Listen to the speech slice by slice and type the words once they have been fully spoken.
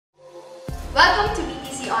Welcome to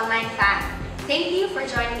BTC Online Fam. Thank you for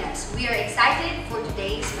joining us. We are excited for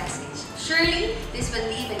today's message. Surely, this will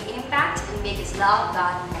leave an impact and make us love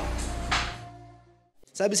God more.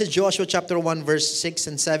 Sabi sa Joshua chapter 1 verse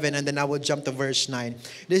 6 and 7, and then I will jump to verse 9.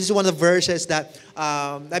 This is one of the verses that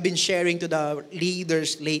I've been sharing to the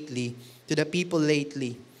leaders lately, to the people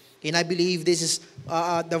lately. And I believe this is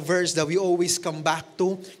the verse that we always come back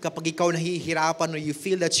to kapag ikaw nahihirapan or you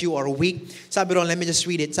feel that you are weak. Sabi ron, let me just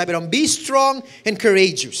read it. Sabi ron, be strong and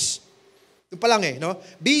courageous. Ito pa lang no?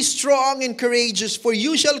 Be strong and courageous, for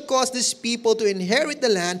you shall cause this people to inherit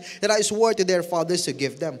the land that I swore to their fathers to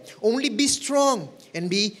give them. Only be strong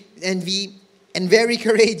and be very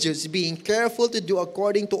courageous, being careful to do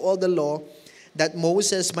according to all the law that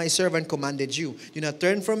Moses my servant commanded you. Do not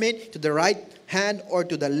turn from it to the right hand or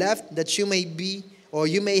to the left, that you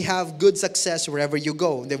may have good success wherever you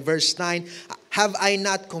go. Then verse 9, have I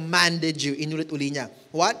not commanded you? Inulit-uli niya.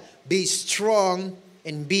 What? Be strong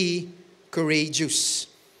and be courageous.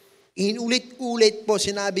 Inulit-ulit po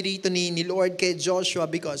sinabi dito ni Lord kay Joshua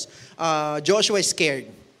because Joshua is scared.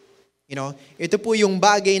 You know, ito po yung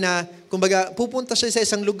bagay na, kumbaga, pupunta siya sa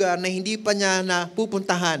isang lugar na hindi pa niya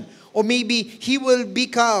napupuntahan. Or maybe he will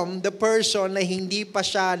become the person na hindi pa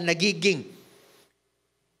siya nagiging.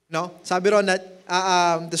 No? Sabi ron that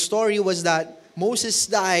the story was that Moses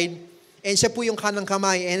died and siya po yung kanang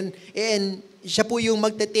kamay and siya po yung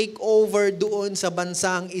magte-take over doon sa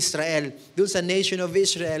bansang Israel, doon sa nation of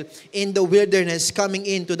Israel in the wilderness coming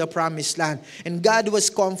into the promised land. And God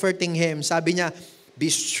was comforting him. Sabi niya,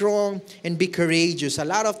 be strong and be courageous. A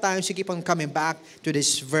lot of times we keep on coming back to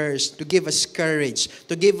this verse to give us courage,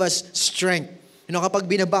 to give us strength. You know, kapag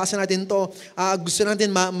binabasa natin to, gusto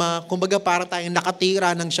natin kumbaga para tayong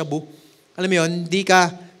nakatira ng shabu. Alam mo yun, hindi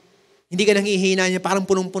ka nanghihina niya, parang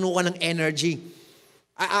punong-puno ka ng energy.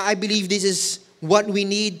 I believe this is what we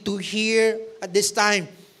need to hear at this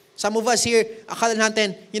time. Some of us here, akala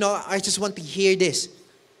natin, you know, I just want to hear this.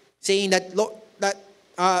 Saying that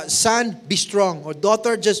son, be strong. Or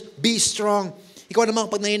daughter, just be strong. Ikaw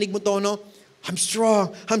naman, pag narinig mo to, no? I'm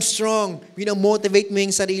strong. You know, motivate mo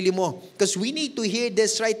yung sarili mo. Because we need to hear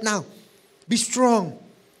this right now. Be strong.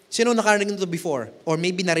 Sino nakarinig nito before? Or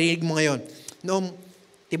maybe narinig mo ngayon. No,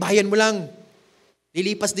 tibayan mo lang.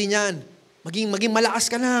 Lilipas din yan. Maging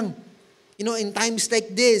malakas ka lang. You know, in times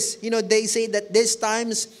like this, you know, they say that these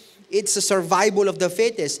times, it's a survival of the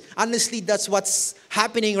fittest. Honestly, that's what's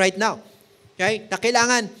happening right now. Okay? Na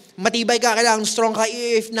kailangan matibay ka, kailangan strong ka.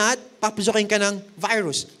 If not, papusukin ka ng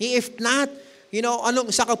virus. If not, you know,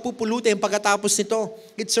 anong sa kapupulutin pagkatapos nito?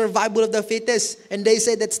 It's survival of the fittest. And they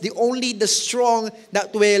say that's the strong that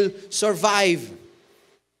will survive.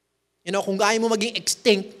 You know, kung kaya mo maging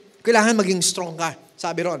extinct, kailangan maging strong ka.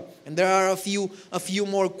 Sabi ron. And there are a few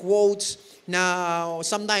more quotes na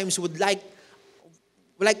sometimes would like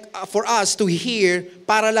for us to hear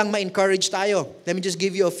para lang ma-encourage tayo. Let me just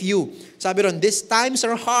give you a few. Sabi ron, these times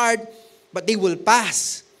are hard, but they will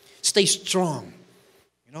pass. Stay strong.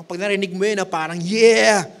 You know, pag narinig mo yun na parang,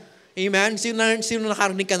 yeah! Amen? Sino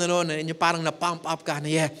nakarinig ka na noon? And parang na-pump up ka na,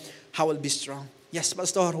 yeah, I will be strong. Yes,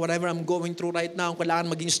 Pastor, whatever I'm going through right now,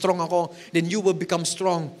 kailangan maging strong ako, then you will become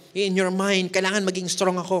strong. In your mind, kailangan maging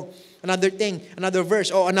strong ako. Another thing, another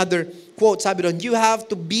verse, or another quote, sabi ron, you have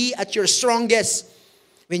to be at your strongest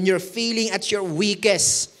when you're feeling at your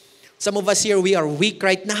weakest. Some of us here, we are weak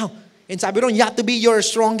right now. And sabi ron, you have to be your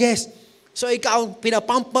strongest. So ikaw,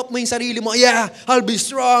 pinapump up mo yung sarili mo, yeah, I'll be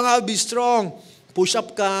strong. Push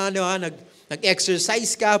up ka,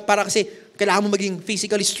 nag-exercise ka, para kasi kailangan mo maging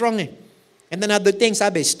physically strong eh. And another thing,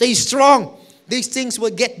 sabi, stay strong. These things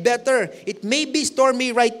will get better. It may be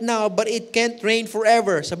stormy right now, but it can't rain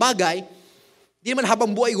forever. Sa bagay, di naman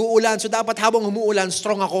habang buhay uulan, so dapat habang umuulan,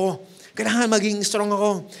 strong ako. Kailangan maging strong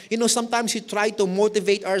ako. You know, sometimes we try to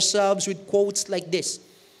motivate ourselves with quotes like this.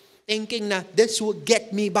 Thinking na, this will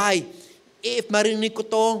get me by. If marinig ko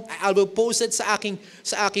to, I will post it sa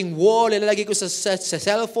aking wall, ilalagay ko sa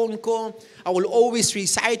cellphone ko. I will always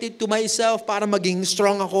recite it to myself para maging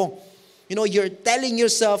strong ako. You know, you're telling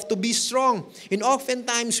yourself to be strong. And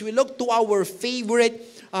oftentimes, we look to our favorite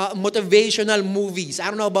motivational movies. I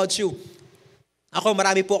don't know about you. Ako,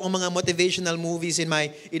 marami po akong mga motivational movies in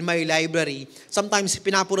my library. Sometimes,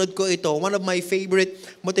 pinapanood ko ito. One of my favorite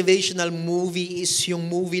motivational movie is yung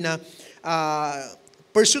movie na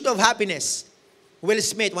Pursuit of Happiness. Will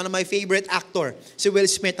Smith, one of my favorite actor. Si Will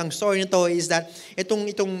Smith, ang story nito is that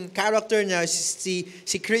itong character niya,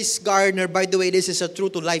 si Chris Gardner, by the way, this is a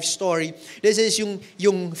true-to-life story. This is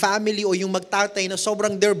yung family o yung magtatay na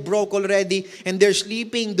sobrang they're broke already and they're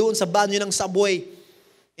sleeping doon sa banyo ng subway.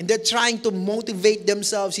 And they're trying to motivate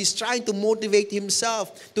themselves. He's trying to motivate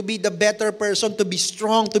himself to be the better person, to be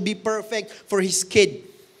strong, to be perfect for his kid.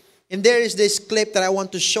 And there is this clip that I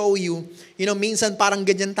want to show you. You know, minsan parang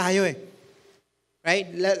ganyan tayo eh. Right?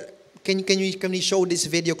 Can we show this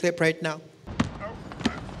video clip right now?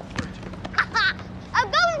 I'm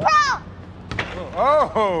going, bro!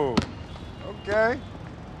 Oh, okay.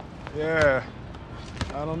 Yeah,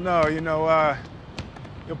 I don't know.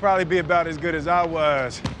 You'll probably be about as good as I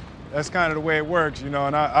was. That's kind of the way it works, and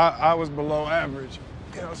I was below average.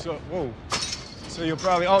 So you'll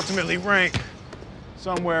probably ultimately rank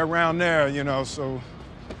somewhere around there, so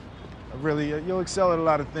you'll excel at a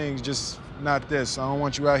lot of things, just not this. I don't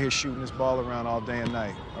want you out here shooting this ball around all day and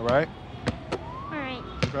night, all right? All right.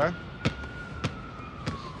 Okay?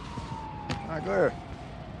 All right, go ahead.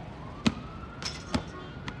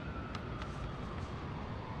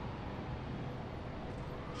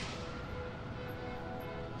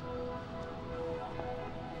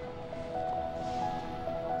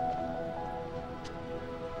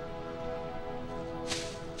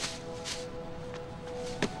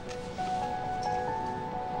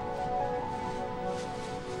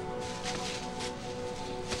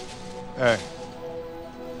 Hey,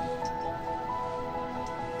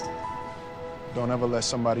 don't ever let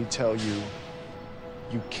somebody tell you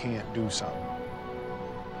you can't do something.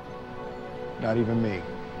 Not even me.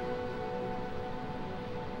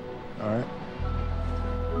 All right?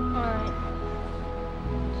 All right.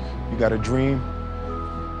 You got a dream,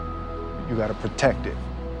 you got to protect it.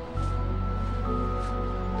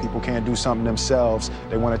 People can't do something themselves.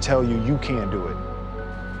 They want to tell you you can't do it.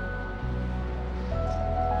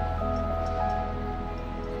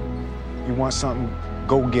 You want something,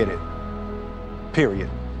 go get it. Period.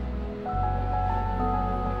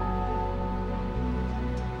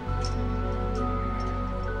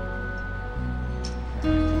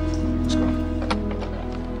 Let's go.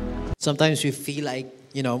 Sometimes we feel like,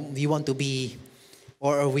 we want to be,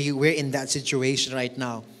 or we're in that situation right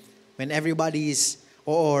now. When everybody's,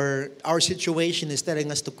 or our situation is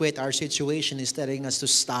telling us to quit, our situation is telling us to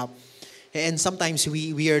stop. And sometimes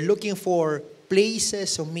we are looking for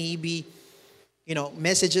places, or maybe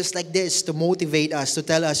messages like this to motivate us, to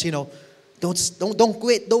tell us, don't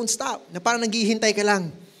quit, don't stop. Na parang naghihintay ka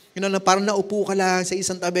lang. Na parang naupo ka lang sa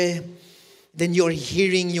isang tabi. Then you're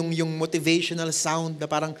hearing yung motivational sound na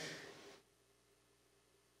parang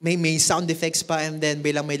may sound effects pa, and then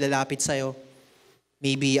bilang may lalapit sa'yo.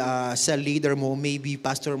 Maybe cell leader mo, maybe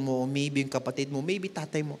pastor mo, maybe yung kapatid mo, maybe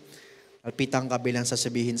tatay mo. Alpitan ka bilang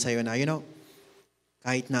sasabihin sa'yo na,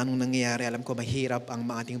 kahit na anong nangyayari, alam ko mahirap ang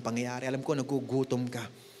mga ating pangyayari. Alam ko nagugutom ka.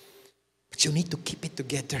 But you need to keep it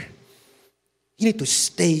together. You need to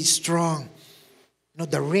stay strong.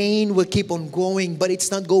 The rain will keep on going, but it's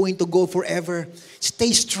not going to go forever. Stay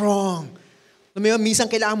strong. Minsan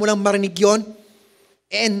kailangan mo lang marinig yun.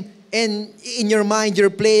 And in your mind, you're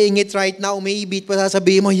playing it right now. Maybe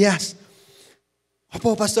sasabihin mo, yes.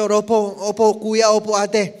 Opo, pastor, opo, kuya, opo,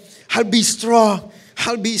 ate. I'll be strong.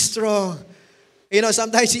 I'll be strong.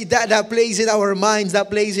 Sometimes that plays in our minds,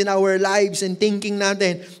 that plays in our lives, and thinking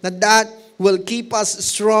natin that will keep us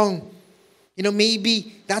strong.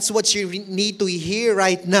 Maybe that's what you need to hear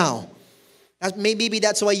right now. Maybe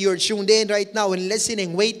that's why you're tuned in right now and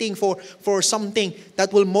listening, waiting for something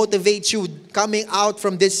that will motivate you coming out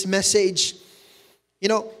from this message.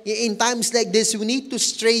 In times like this, we need to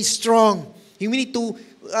stay strong. We need to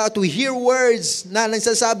hear words na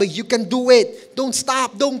nagsasabi, you can do it. Don't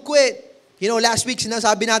stop, don't quit. Last week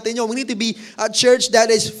sinasabi natin we need to be a church that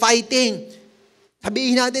is fighting.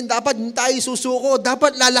 Sabihin natin, dapat hindi tayo susuko,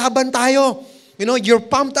 dapat lalaban tayo. You're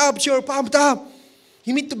pumped up,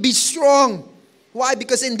 You need to be strong. Why?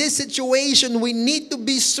 Because in this situation, we need to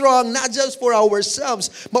be strong, not just for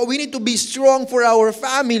ourselves, but we need to be strong for our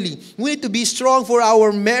family. We need to be strong for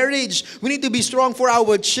our marriage. We need to be strong for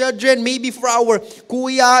our children, maybe for our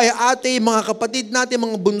kuya, ate, mga kapatid natin,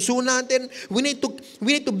 mga bunso natin. We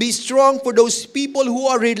need to be strong for those people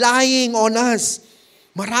who are relying on us.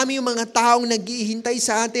 Marami yung mga taong naghihintay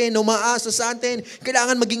sa atin, umaasa sa atin.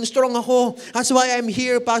 Kailangan maging strong ako. That's why I'm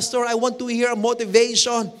here, Pastor. I want to hear a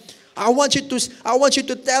motivation. I want you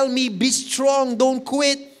to tell me, be strong, don't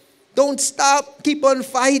quit, don't stop, keep on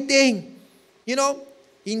fighting.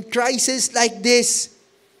 In crisis like this,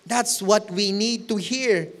 that's what we need to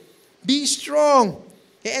hear. Be strong.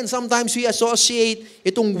 And sometimes we associate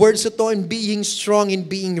itong words ito in being strong, in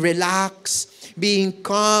being relaxed, being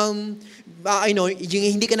calm.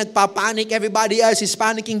 Hindi ka nagpapanik. Everybody else is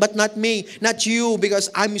panicking, but not me, not you, because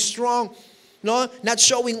I'm strong. Not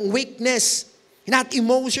showing weakness. Not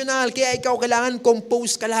emotional, kaya ikaw kailangan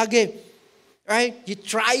composed ka lagi. Right? You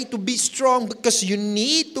try to be strong because you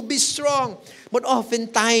need to be strong. But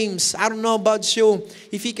oftentimes, I don't know about you,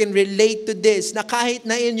 if you can relate to this, na kahit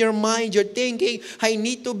na in your mind, you're thinking, I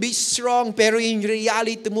need to be strong, pero in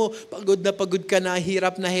reality mo, pagod na pagod ka na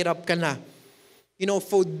hirap ka na. You know,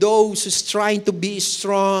 for those who's trying to be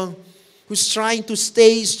strong, who's trying to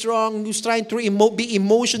stay strong, who's trying to be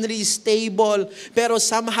emotionally stable, pero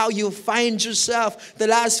somehow you find yourself the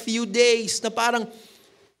last few days na parang,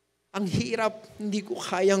 ang hirap, hindi ko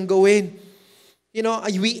kayang gawin. You know,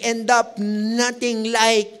 we end up nothing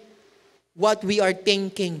like what we are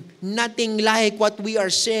thinking. Nothing like what we are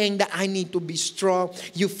saying that I need to be strong.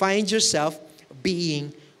 You find yourself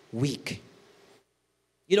being weak.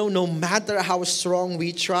 You know, no matter how strong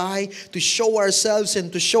we try to show ourselves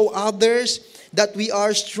and to show others that we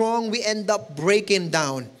are strong, we end up breaking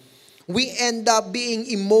down. We end up being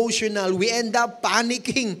emotional. We end up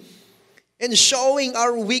panicking and showing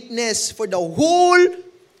our weakness for the whole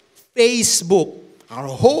Facebook, our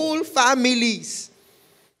whole families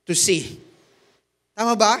to see.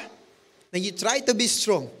 Tama ba? Na you try to be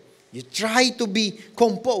strong. You try to be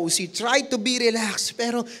composed. You try to be relaxed.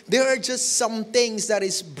 Pero there are just some things that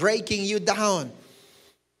is breaking you down.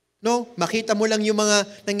 No? Makita mo lang yung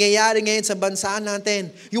mga nangyayari ngayon sa bansa natin.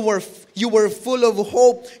 You were full of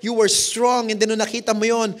hope. You were strong. And then nung nakita mo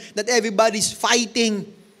yon that everybody's fighting.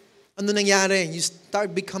 Ano nangyari? You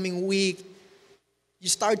start becoming weak. You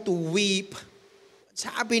start to weep. What's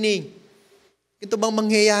happening? Ganito bang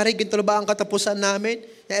mangyayari? Ganito ba ang katapusan namin?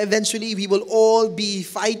 Eventually, we will all be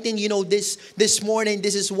fighting. You know, this morning,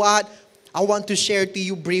 this is what I want to share to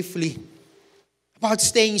you briefly. About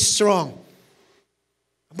staying strong.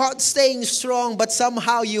 About staying strong, but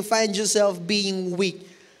somehow you find yourself being weak.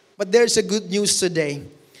 But there's a good news today.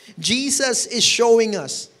 Jesus is showing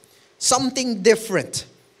us something different.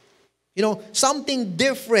 You know, something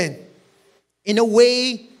different in a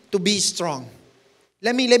way to be strong.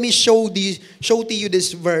 Let me show to you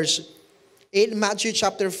this verse in Matthew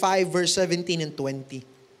chapter 5 verse 17 and 20.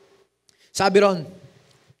 Sabi ron,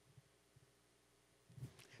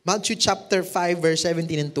 Matthew chapter 5 verse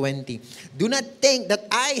 17 and 20. Do not think that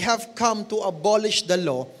I have come to abolish the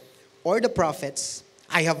law or the prophets.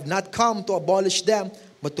 I have not come to abolish them,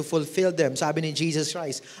 but to fulfill them. Sabi ni Jesus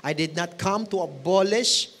Christ, I did not come to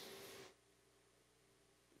abolish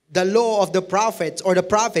the law of the prophets or the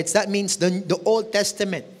prophets. That means the Old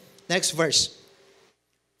Testament. Next verse.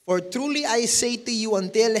 For truly I say to you,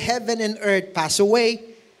 until heaven and earth pass away,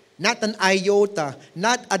 not an iota,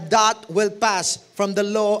 not a dot will pass from the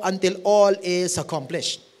law until all is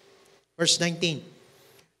accomplished. Verse 19.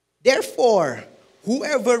 Therefore,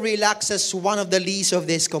 whoever relaxes one of the least of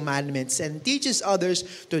these commandments and teaches others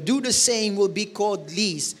to do the same will be called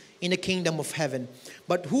least in the kingdom of heaven.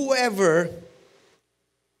 But whoever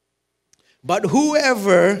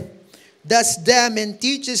does them and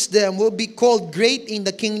teaches them will be called great in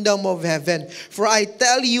the kingdom of heaven. For I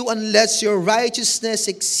tell you, unless your righteousness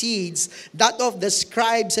exceeds that of the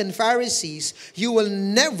scribes and Pharisees, you will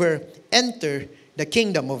never enter the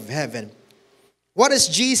kingdom of heaven. What is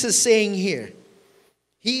Jesus saying here?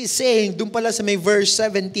 He is saying, dun pala sa may verse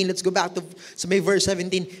 17, let's go back to sa may verse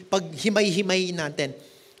 17, pag himay-himayin natin,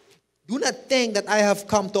 do not think that I have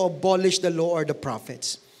come to abolish the law or the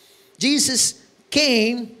prophets. Jesus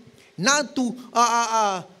came not to,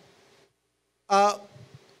 ano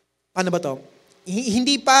ba to?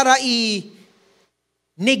 Hindi para i-negate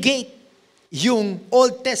yung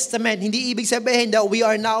Old Testament. Hindi ibig sabihin that we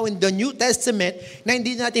are now in the New Testament na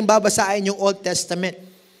hindi natin babasahin yung Old Testament.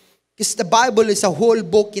 Because the Bible is a whole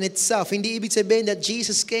book in itself. Hindi ibig sabihin that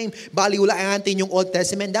Jesus came, baliwlaan natin yung Old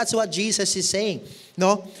Testament. That's what Jesus is saying.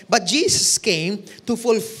 No? But Jesus came to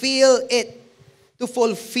fulfill it. To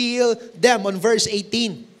fulfill them on verse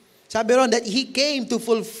 18. Sabi ron that He came to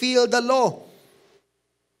fulfill the law.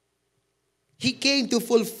 He came to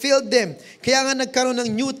fulfill them. Kaya nga nagkaroon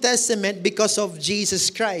ng New Testament because of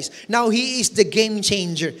Jesus Christ. Now, He is the game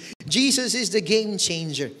changer. Jesus is the game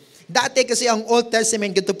changer. Dati kasi ang Old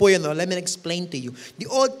Testament, ganito po yun, no? Let me explain to you. The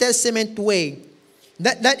Old Testament way,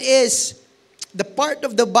 that is the part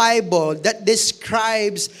of the Bible that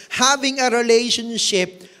describes having a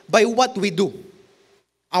relationship by what we do.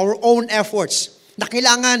 Our own efforts. Na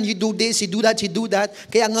kailangan you do this, you do that, you do that.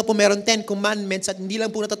 Kaya nga po meron 10 commandments at hindi lang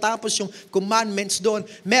po natatapos yung commandments doon.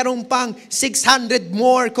 Meron pang 600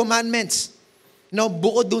 more commandments. No,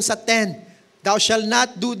 bukod doon sa 10. Thou shall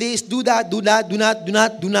not do this, do that, do that, do not, do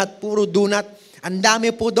not, do not. Puro do not. Ang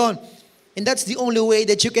dami po doon. And that's the only way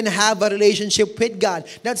that you can have a relationship with God.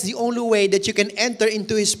 That's the only way that you can enter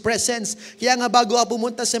into His presence. Kaya nga bago ka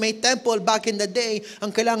pumunta sa may temple back in the day,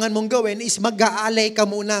 ang kailangan mong gawin is mag-aalay ka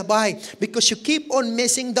muna. Why? Because you keep on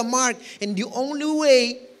missing the mark. And the only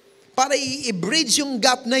way para i-bridge yung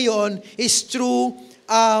gap na yon is through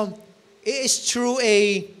a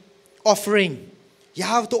offering. You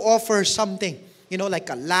have to offer something. You know, like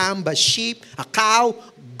a lamb, a sheep, a cow,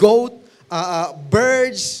 goat,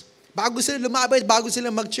 birds. Bago sila lumabas, bago sila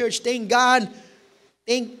mag-church, thank God,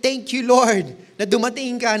 thank you Lord, na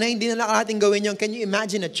dumating ka na hindi na natin gawin yun. Can you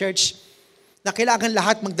imagine a church na kailangan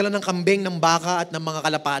lahat magdala ng kambing, ng baka, at ng mga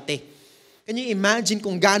kalapate? Can you imagine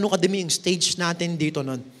kung gaano kadami yung stage natin dito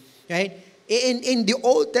nun? Right? In the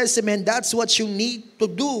Old Testament, that's what you need to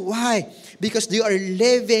do. Why? Because they are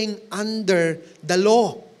living under the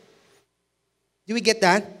law. Do we get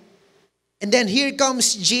that? And then here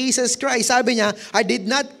comes Jesus Christ. Sabi niya, I did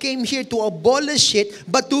not came here to abolish it,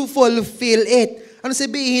 but to fulfill it. Ano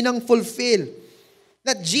sabihin ng fulfill?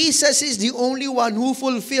 That Jesus is the only one who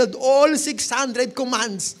fulfilled all 600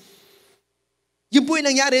 commands. Yun po yung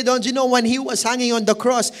nangyari doon. You know, when He was hanging on the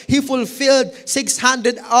cross, He fulfilled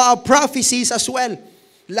 600 prophecies as well.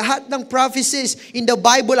 Lahat ng prophecies in the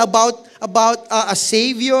Bible about a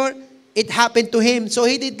Savior, it happened to Him. So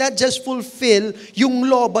He did not just fulfill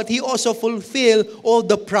yung law, but He also fulfilled all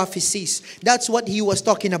the prophecies. That's what He was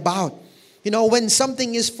talking about. You know, when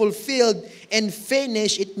something is fulfilled and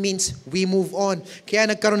finished, it means we move on.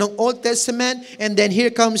 Kaya nagkaroon ng Old Testament, and then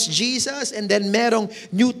here comes Jesus, and then merong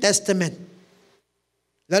New Testament.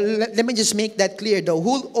 Let me just make that clear. The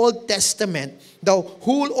whole Old Testament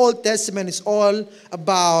is all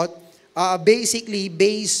about basically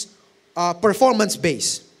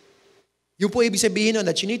performance-based. Yung po ibig sabihin nun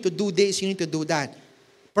that you need to do this, you need to do that.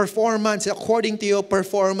 Performance, according to your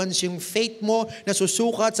performance, yung faith mo na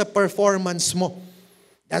susukat sa performance mo.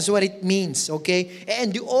 That's what it means, okay?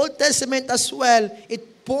 And the Old Testament as well,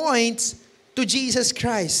 it points to Jesus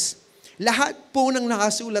Christ. Lahat po ng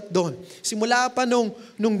nakasulat doon. Simula pa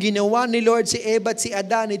nung ginawa ni Lord si Eva at si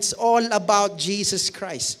Adan, it's all about Jesus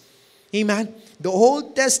Christ. Amen? The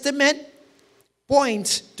Old Testament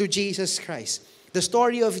points to Jesus Christ. The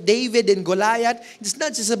story of David and Goliath, it's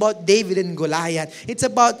not just about David and Goliath. It's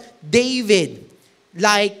about David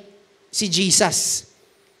like si Jesus.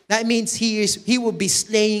 That means he will be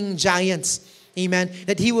slaying giants. Amen?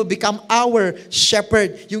 That he will become our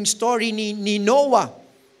shepherd. Yung story ni Noah,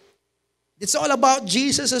 it's all about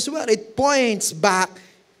Jesus as well. It points back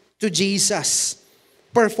to Jesus.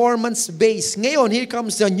 Performance-based. Ngayon, here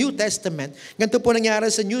comes the New Testament. Ganito po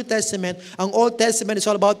nangyari sa New Testament. Ang Old Testament is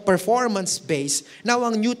all about performance-based. Now,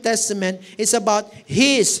 ang New Testament is about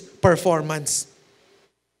His performance.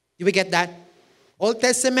 Do we get that? Old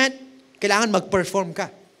Testament, kailangan mag-perform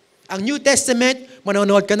ka. Ang New Testament,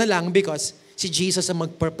 manonood ka na lang because si Jesus ang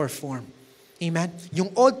mag-perform. Amen?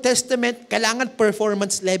 Yung Old Testament, kailangan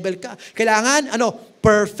performance level ka. Kailangan,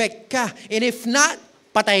 perfect ka. And if not,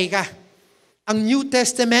 patay ka. Ang New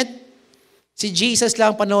Testament, si Jesus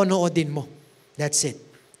lang panonoodin mo. That's it.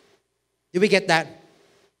 Do we get that?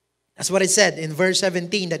 That's what it said in verse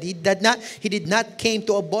 17, that He did not came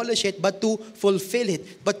to abolish it, but to fulfill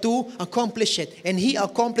it, but to accomplish it. And He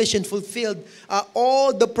accomplished and fulfilled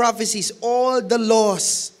all the prophecies, all the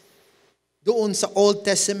laws doon sa Old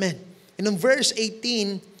Testament. And in verse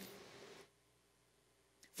 18,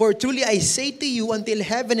 for truly I say to you, until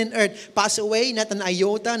heaven and earth pass away, not an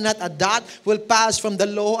iota, not a dot will pass from the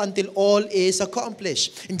law until all is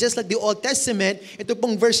accomplished. And just like the Old Testament, ito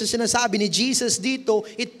pong verse na sinasabi ni Jesus dito,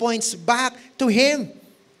 it points back to Him.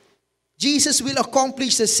 Jesus will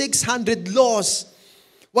accomplish the 600 laws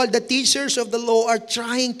while the teachers of the law are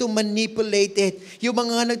trying to manipulate it. Yung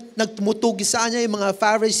mga nagtumutugi sa Kanya, yung mga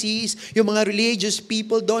Pharisees, yung mga religious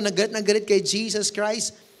people doon, nagalit kay Jesus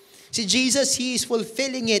Christ. Si Jesus, He is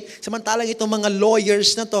fulfilling it. Samantalang itong mga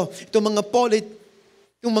lawyers na to, itong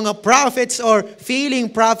mga prophets or feeling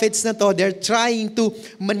prophets na to, they're trying to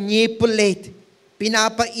manipulate.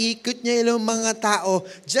 Pinapaikot niya yung mga tao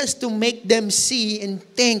just to make them see and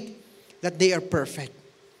think that they are perfect.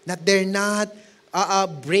 That they're not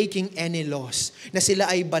breaking any laws. Na sila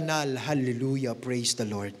ay banal. Hallelujah. Praise the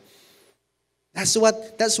Lord. That's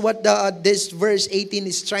what this verse 18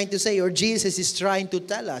 is trying to say, or Jesus is trying to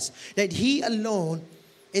tell us, that He alone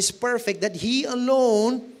is perfect, that He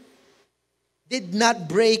alone did not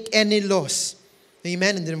break any laws.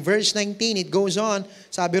 Amen. And then in verse 19, it goes on,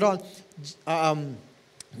 sabi ron,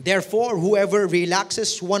 therefore, whoever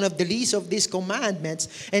relaxes one of the least of these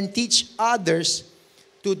commandments and teach others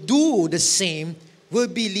to do the same will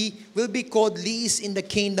be called least in the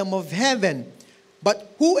kingdom of heaven.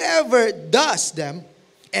 But whoever does them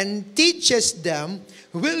and teaches them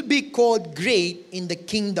will be called great in the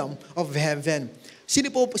kingdom of heaven.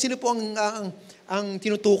 Sino po ang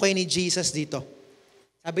tinutukoy ni Jesus dito?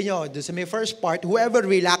 Sabi niyo, sa may first part, whoever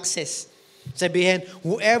relaxes. Sabihin,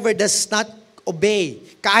 whoever does not obey,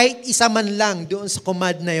 kahit isa man lang doon sa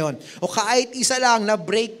command na yon, o kahit isa lang na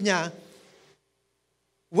break niya,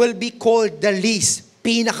 will be called the least,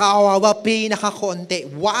 pinakawawa, pinakakonti.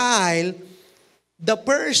 While the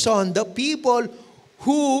person, the people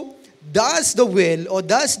who does the will or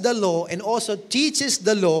does the law and also teaches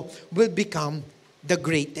the law will become the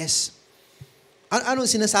greatest. Anong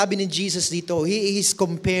sinasabi ni Jesus dito? He is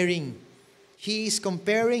comparing. He is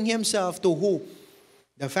comparing himself to who?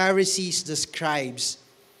 The Pharisees, the scribes,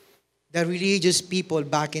 the religious people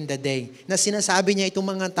back in the day. Na sinasabi niya itong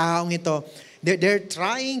mga taong ito, they're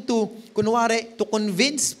trying to, kunwari, to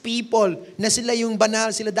convince people na sila yung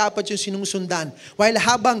banal, sila dapat yung sinusundan. While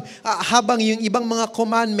habang yung ibang mga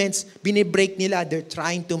commandments, binibreak nila, they're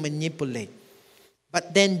trying to manipulate.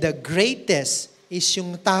 But then the greatest is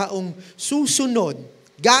yung taong susunod,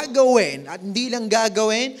 gagawin, at hindi lang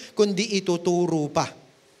gagawin, kundi ituturo pa.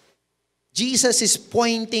 Jesus is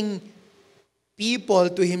pointing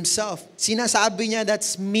people to himself. Sinasabi niya,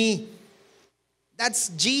 that's me.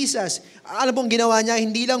 That's Jesus. Alam pong ginawa niya,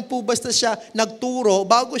 hindi lang po basta siya nagturo,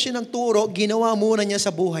 bago siya nagturo, ginawa muna niya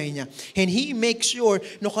sa buhay niya. And he makes sure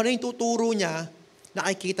na kung ano yung tuturo niya,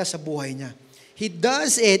 nakikita sa buhay niya. He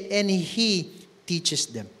does it and he teaches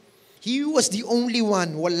them. He was the only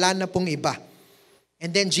one, wala na pong iba. And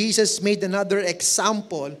then Jesus made another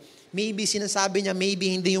example. Maybe sinasabi niya, maybe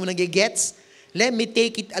hindi mo nagigets. Let me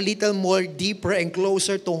take it a little more deeper and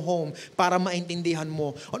closer to home para maintindihan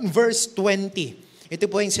mo. On verse 20, ito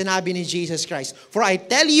po yung sinabi ni Jesus Christ. For I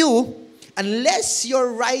tell you, unless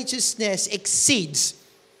your righteousness exceeds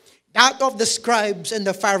that of the scribes and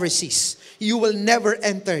the Pharisees, you will never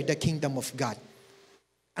enter the kingdom of God.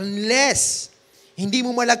 Unless hindi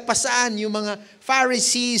mo malagpasan yung mga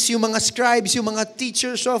Pharisees, yung mga scribes, yung mga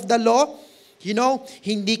teachers of the law,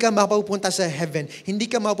 hindi ka mapupunta sa heaven. Hindi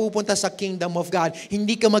ka mapupunta sa kingdom of God.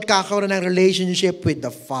 Hindi ka magkakaroon ng relationship with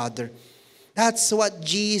the Father. That's what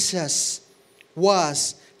Jesus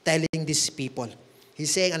was telling these people.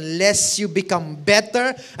 He's saying, unless you become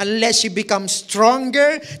better, unless you become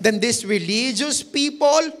stronger than these religious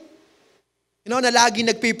people, na lagi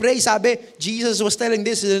nagpipray, sabi, Jesus was telling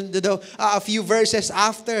this a few verses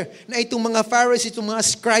after, na itong mga Pharisees, itong mga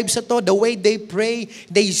scribes ito, the way they pray,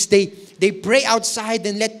 they pray outside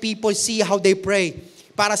and let people see how they pray.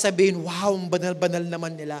 Para sabihin, wow, banal-banal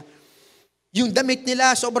naman nila. Yung damit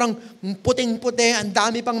nila, sobrang puting-puti, ang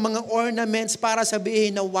dami pang mga ornaments para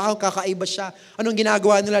sabihin na, wow, kakaiba siya. Anong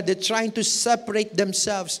ginagawa nila? They're trying to separate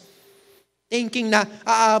themselves. Thinking na,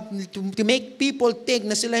 to make people think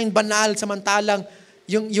na sila yung banal, samantalang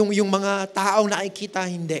yung mga taong nakikita,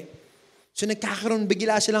 hindi. So nagkakaroon,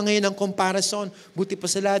 bigla sila ngayon ng comparison. Buti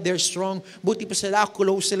pa sila, they're strong. Buti pa sila,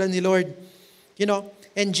 close sila ni Lord.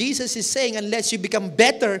 And Jesus is saying, unless you become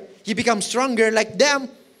better, you become stronger like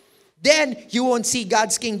them, then you won't see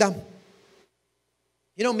God's kingdom.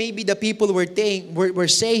 Maybe the people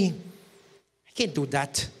were saying, I can't do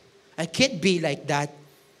that. I can't be like that.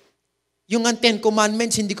 Yung 10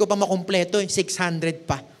 commandments, hindi ko pa makumpleto, 600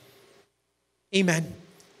 pa. Amen.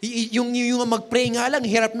 Yung mag-pray nga lang,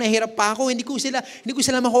 hirap na hirap pa ako. Hindi ko sila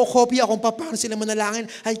makokopya kung paano sila manalangin.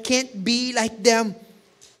 I can't be like them.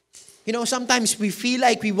 Sometimes we feel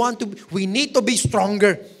like we need to be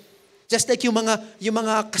stronger. Just like yung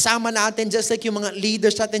mga kasama natin, just like yung mga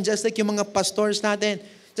leaders natin, just like yung mga pastors natin,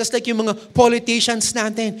 just like yung mga politicians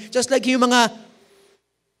natin, just like yung mga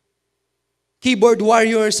keyboard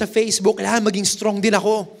warriors sa Facebook, kailangan maging strong din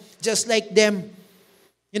ako. Just like them.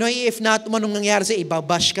 If not, anong nangyari sa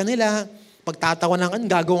ibabash ka nila, pagtatawa ng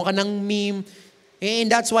gagawa ka ng meme. And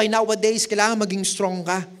that's why nowadays, kailangan maging strong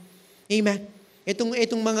ka. Amen.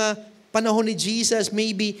 Itong mga panahon ni Jesus,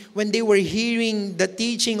 maybe when they were hearing the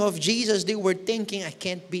teaching of Jesus, they were thinking, I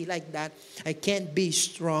can't be like that. I can't be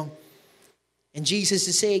strong. And Jesus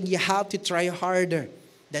is saying, you have to try harder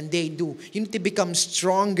than they do. You need to become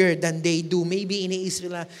stronger than they do. Maybe iniisip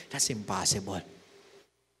nila, that's impossible.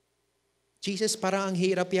 Jesus, parang ang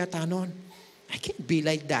hirap yata nun. I can't be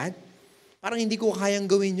like that. Parang hindi ko kayang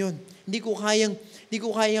gawin yun. Hindi ko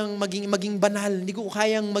kayang maging banal. Hindi ko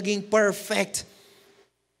kayang maging perfect.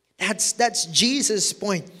 That's Jesus'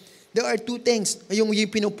 point. There are two things. Yung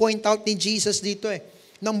pino-point out ni Jesus dito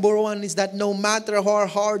Number one is that no matter how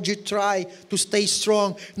hard you try to stay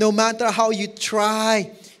strong, no matter how you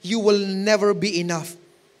try, you will never be enough.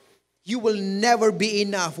 you will never be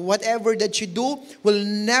enough. Whatever that you do will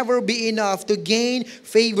never be enough to gain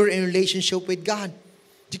favor in relationship with God.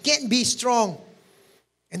 You can't be strong.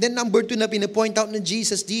 And then number 2 na pinapoint out ng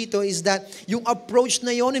Jesus dito is that yung approach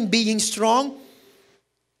na yon in being strong,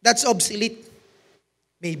 that's obsolete.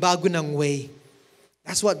 May bago ng way.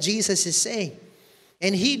 That's what Jesus is saying.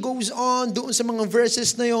 And He goes on doon sa mga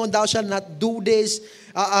verses na yon, thou shalt not do this,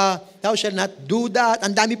 thou shalt not do that.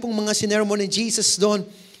 Ang dami pong mga sinermon ni Jesus doon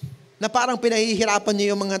na parang pinahihirapan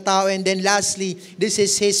niya yung mga tao. And then lastly, this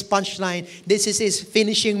is His punchline. This is His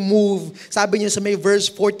finishing move. Sabi niya sa may verse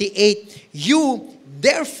 48, you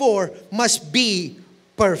therefore must be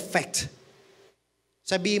perfect.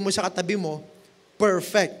 Sabihin mo sa katabi mo,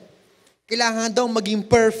 perfect. Kailangan daw maging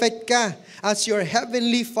perfect ka as your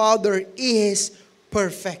heavenly Father is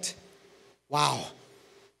perfect. Wow.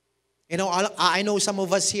 You know, I know some of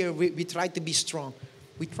us here, we try to be strong.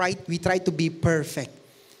 We try to be perfect.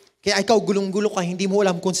 Kaya ikaw gulong-gulo ka, hindi mo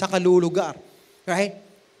alam kung saan ka lulugar. Right?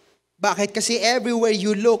 Bakit? Kasi everywhere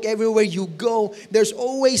you look, everywhere you go, there's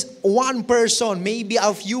always one person, maybe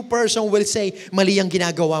a few person will say, mali ang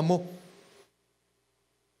ginagawa mo.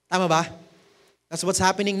 Tama ba? That's what's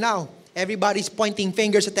happening now. Everybody's pointing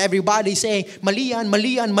fingers at everybody saying, mali yan,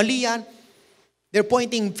 mali yan, mali yan. They're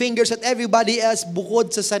pointing fingers at everybody else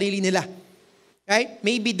bukod sa sarili nila. Right?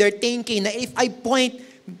 Maybe they're thinking na if I point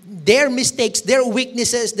their mistakes, their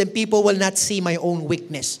weaknesses, then people will not see my own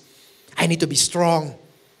weakness. I need to be strong.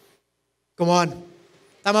 Come on.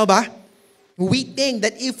 Tama ba? We think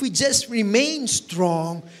that if we just remain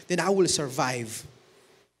strong, then I will survive.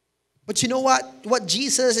 But you know what? What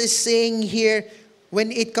Jesus is saying here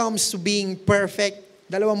when it comes to being perfect,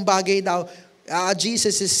 dalawang bagay daw,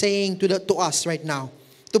 Jesus is saying to us right now.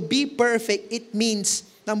 To be perfect, it means,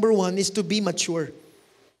 number 1, is to be mature.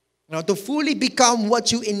 Now, to fully become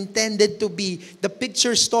what you intended to be. The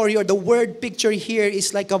picture story or the word picture here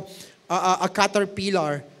is like a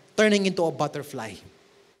caterpillar turning into a butterfly.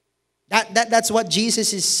 That's what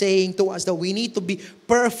Jesus is saying to us, that we need to be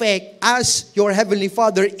perfect as your Heavenly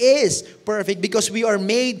Father is perfect because we are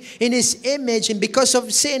made in His image, and because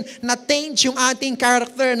of sin, na-taint yung ating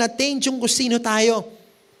character, na-taint yung kung sino tayo.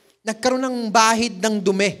 Nagkaroon ng bahid ng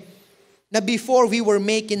dumi. Na before we were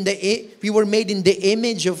made in the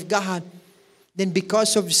image of God, then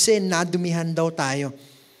because of sin, nadumihan daw tayo.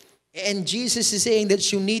 And Jesus is saying that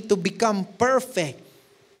you need to become perfect.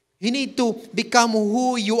 You need to become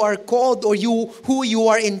who you are called or who you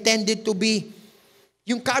are intended to be.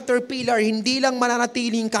 Yung caterpillar, hindi lang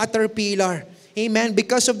mananatiling caterpillar. Amen?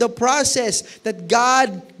 Because of the process that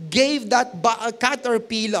God gave that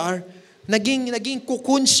caterpillar, naging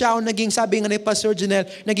cocoon siya, o naging, sabi nga ni Pastor Janelle,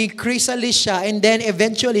 naging chrysalis siya, and then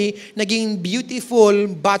eventually, naging beautiful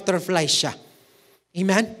butterfly siya.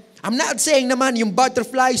 Amen? I'm not saying naman yung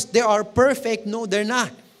butterflies, they are perfect. No, they're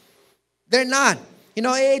not. They're not. You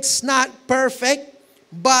know, it's not perfect,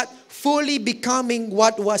 but fully becoming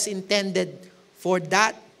what was intended for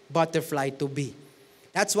that butterfly to be.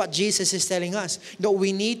 That's what Jesus is telling us. That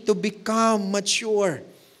we need to become mature.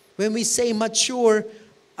 When we say mature,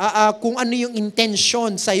 kung ano yung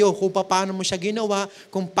intention sa'yo, kung paano mo siya ginawa,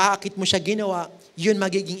 kung bakit mo siya ginawa, yun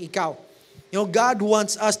magiging ikaw. You know, God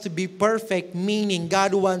wants us to be perfect, meaning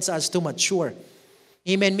God wants us to mature.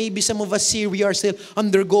 Amen. Maybe some of us here, we are still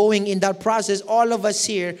undergoing in that process. All of us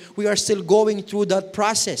here, we are still going through that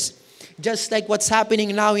process. Just like what's happening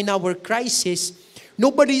now in our crisis,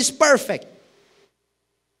 nobody is perfect.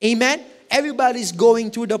 Amen. Everybody's going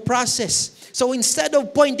through the process. So instead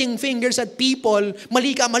of pointing fingers at people,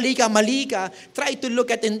 mali ka, mali ka, mali ka, try to look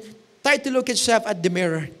at yourself at the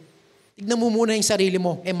mirror. Tignan mo muna yung sarili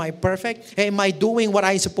mo. Am I perfect? Am I doing what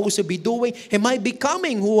I'm supposed to be doing? Am I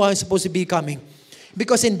becoming who I'm supposed to be becoming?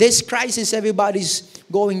 Because in this crisis, everybody's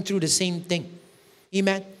going through the same thing.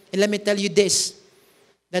 Amen? And let me tell you this,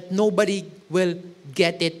 that nobody will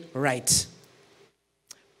get it right.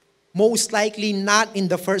 Most likely not in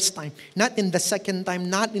the first time, not in the second time,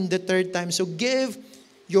 not in the third time. So give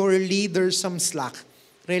your leader some slack.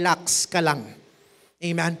 Relax ka lang.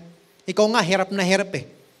 Amen? Ikaw nga, hirap na hirap eh.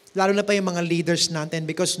 Lalo na pa yung mga leaders natin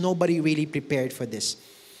because nobody really prepared for this.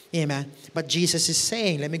 Amen? But Jesus is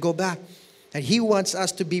saying, let me go back, that He wants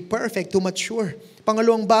us to be perfect, to mature.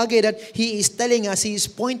 Pangalawang bagay that He is telling us, He is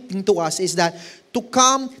pointing to us, is that to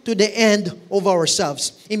come to the end of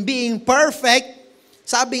ourselves. In being perfect,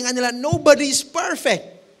 sabi nga nila, nobody is perfect.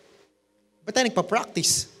 But tayo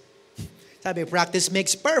nagpa-practice. Sabi, practice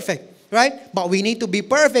makes perfect. Right? But we need to be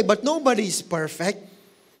perfect, but nobody is perfect.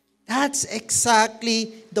 That's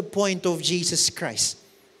exactly the point of Jesus Christ.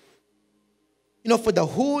 You know, for the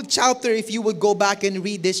whole chapter, if you would go back and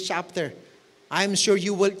read this chapter, I'm sure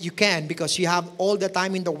you can because you have all the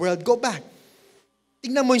time in the world. Go back.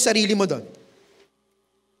 Tingnan mo yung sarili mo doon.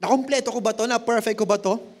 Nakompleto ko ba to? Na-perfect ko ba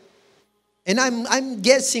to? And I'm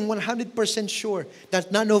guessing 100% sure that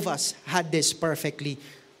none of us had this perfectly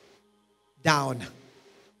down.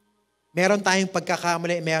 Meron tayong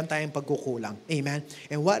pagkakamali, meron tayong pagkukulang. Amen?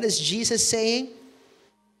 And what is Jesus saying?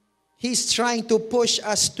 He's trying to push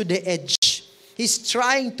us to the edge. He's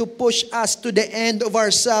trying to push us to the end of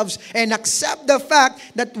ourselves and accept the fact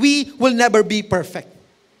that we will never be perfect.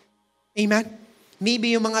 Amen?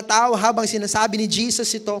 Maybe yung mga tao habang sinasabi ni Jesus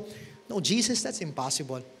ito, no, Jesus, that's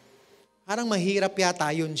impossible. Parang mahirap yata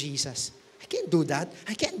yun, Jesus. I can't do that.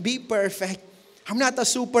 I can't be perfect. I'm not a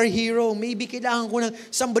superhero. Maybe kailangan ko ng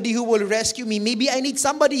somebody who will rescue me. Maybe I need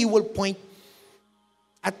somebody who will point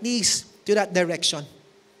at least to that direction.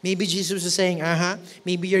 Maybe Jesus is saying,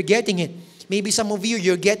 maybe you're getting it. Maybe some of you,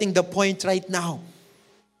 you're getting the point right now.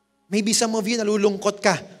 Maybe some of you, nalulungkot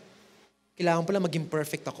ka. Kailangan pala maging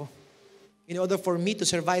perfect ako. In order for me to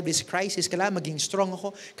survive this crisis, kailangan maging strong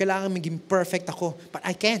ako. Kailangan maging perfect ako. But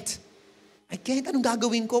I can't. I can't. Anong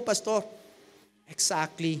gagawin ko, Pastor?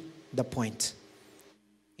 Exactly the point.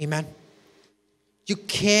 Amen? You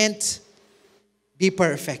can't be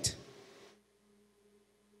perfect.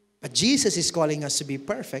 But Jesus is calling us to be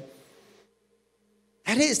perfect.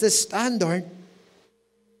 That is the standard.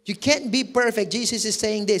 You can't be perfect. Jesus is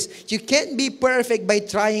saying this. You can't be perfect by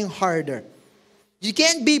trying harder. You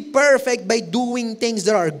can't be perfect by doing things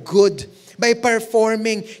that are good, by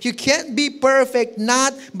performing. You can't be perfect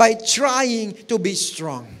not by trying to be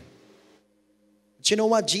strong. But you know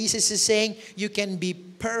what Jesus is saying? You can be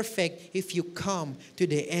perfect if you come to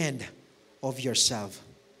the end of yourself.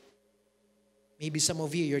 Maybe some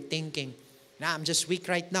of you, you're thinking, I'm just weak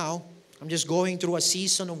right now. I'm just going through a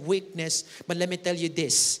season of weakness. But let me tell you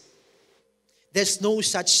this. There's no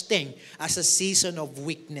such thing as a season of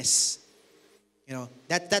weakness. You know,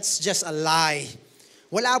 that's just a lie.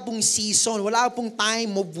 Wala pong season, wala pong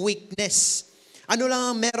time of weakness. Ano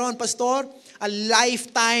lang ang meron, Pastor? A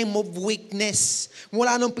lifetime of weakness.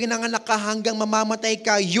 Mula nung pinanganak ka hanggang mamamatay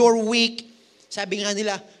ka, you're weak. Sabi nga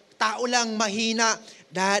nila, tao lang mahina.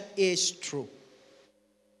 That is true.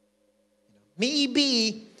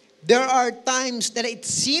 Maybe there are times that it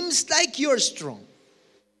seems like you're strong.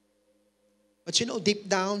 But you know, deep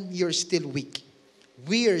down, you're still weak.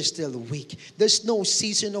 We're still weak. There's no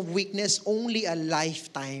season of weakness, only a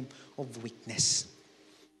lifetime of weakness.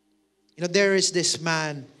 You know, there is this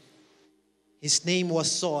man. His name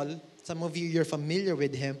was Saul. Some of you, you're familiar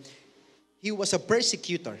with him. He was a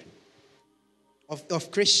persecutor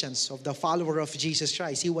of Christians, of the follower of Jesus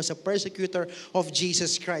Christ. He was a persecutor of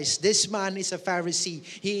Jesus Christ. This man is a Pharisee.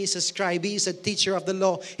 He is a scribe. He is a teacher of the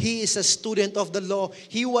law. He is a student of the law.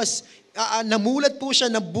 He was, namulat po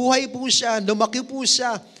siya, nabuhay po siya, lumaki po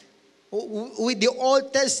siya with the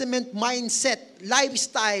Old Testament mindset,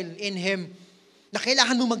 lifestyle in him, na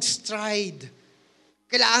kailangan mo mag-stride.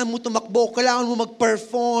 Kailangan mo tumakbo, kailangan mo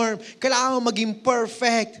mag-perform, kailangan mo maging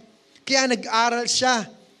perfect. Kaya nag-aral siya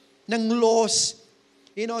ng laws.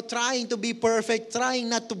 You know, trying to be perfect,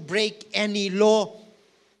 trying not to break any law.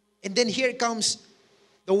 And then here comes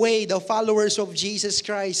the followers of Jesus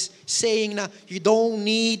Christ saying na you don't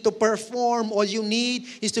need to perform. All you need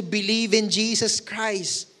is to believe in Jesus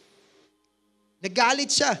Christ.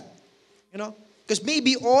 Nagalit siya. You know, because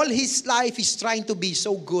maybe all his life is trying to be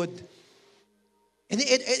so good. And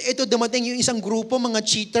ito dumating yung isang grupo, mga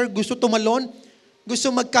cheater, gusto tumalon,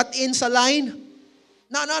 gusto mag-cut in sa line.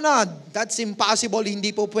 No. That's impossible.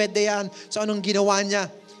 Hindi po pwede yan. So anong ginawa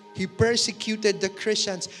niya? He persecuted the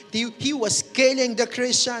Christians. He was killing the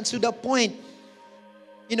Christians to the point,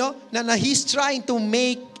 you know, na he's trying to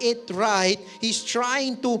make it right. He's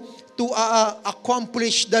trying to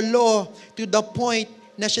accomplish the law to the point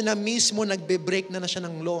na siya na mismo nagbe-break na siya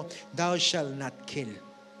ng law. Thou shalt not kill.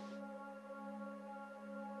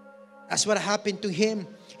 That's what happened to him.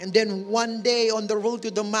 And then one day on the road to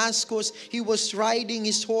Damascus, he was riding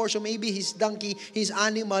his horse or maybe his donkey, his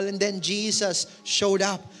animal, and then Jesus showed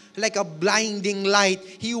up like a blinding light.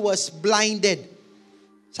 He was blinded.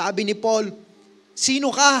 Sabi ni Paul,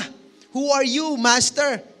 sino ka? Who are you,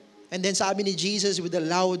 Master? And then sabi ni Jesus with a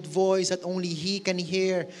loud voice that only he can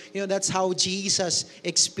hear. You know, that's how Jesus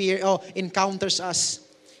encounters us.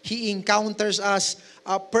 He encounters us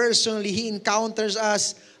personally. He encounters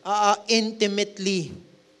us intimately.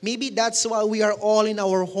 Maybe that's why we are all in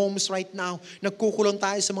our homes right now. Nagkukulong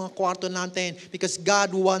tayo sa mga kwarto natin because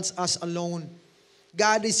God wants us alone.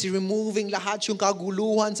 God is removing lahat yung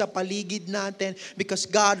kaguluhan sa paligid natin because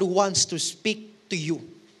God wants to speak to you.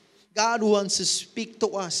 God wants to speak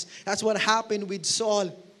to us. That's what happened with Saul.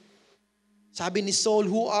 Sabi ni Saul,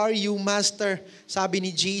 "Who are you, Master?" Sabi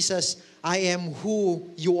ni Jesus, "I am who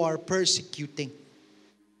you are persecuting.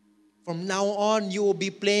 From now on, you will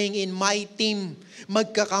be playing in my team.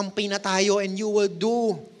 Magkakampi na tayo and you will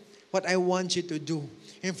do what I want you to do."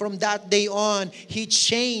 And from that day on, he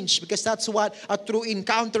changed, because that's what a true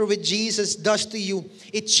encounter with Jesus does to you.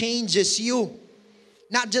 It changes you.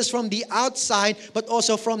 Not just from the outside, but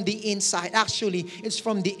also from the inside. Actually, it's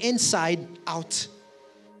from the inside out.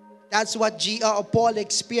 That's what Paul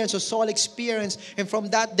experienced, or Saul experienced. And from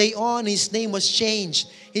that day on, his name was changed.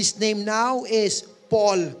 His name now is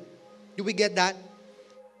Paul. Do we get that?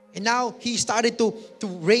 And now, he started to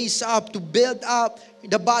raise up, to build up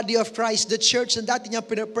the body of Christ, the church na dati niya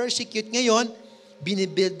persecute. Ngayon,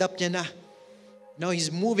 binibuild up niya na. Now,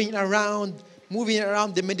 he's moving around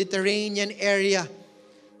the Mediterranean area,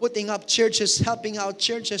 putting up churches, helping out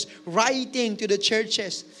churches, writing to the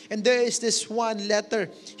churches. And there is this one letter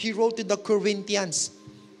he wrote to the Corinthians,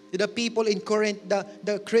 to the people in Corinth,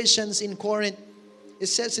 the Christians in Corinth. It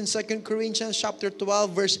says in 2 Corinthians chapter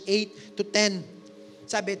 12, verse 8 to 10.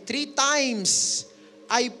 Sabi, 3 times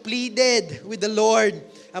I pleaded with the Lord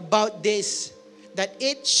about this, that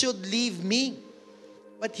it should leave me.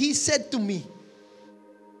 But he said to me,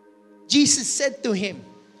 Jesus said to him,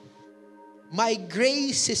 "My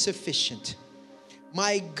grace is sufficient.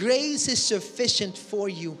 My grace is sufficient for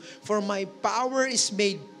you, for my power is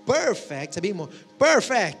made perfect." Sabi mo,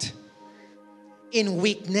 perfect in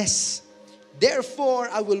weakness.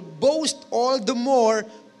 Therefore, I will boast all the more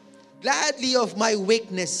gladly of my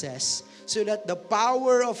weaknesses, so that the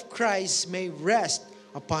power of Christ may rest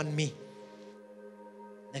upon me.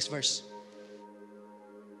 Next verse.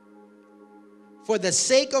 For the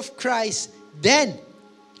sake of Christ, then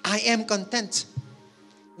I am content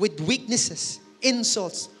with weaknesses,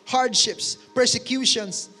 insults, hardships,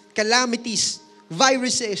 persecutions, calamities,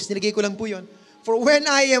 viruses. Nilagay ko lang po yun. For when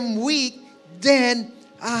I am weak, then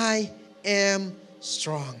I am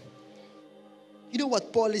strong. You know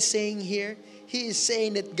what Paul is saying here? He is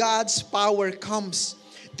saying that God's power comes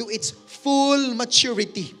to its full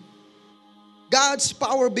maturity. God's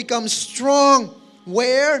power becomes strong.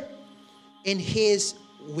 Where? In His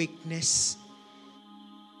weakness.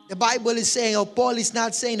 The Bible is saying, Paul is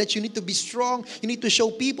not saying that you need to be strong. You need to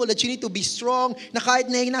show people that you need to be strong. Na kahit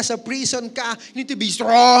na nasa prison ka, you need to be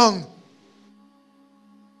strong.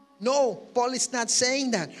 No, Paul is not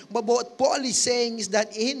saying that. But what Paul is saying is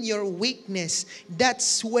that in your weakness,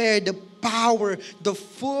 that's where the power, the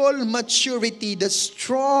full maturity, the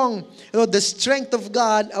strength of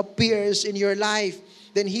God appears in your life.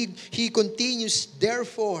 Then he continues,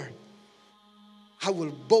 therefore, I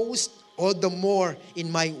will boast all the more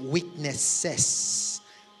in my weaknesses.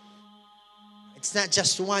 It's not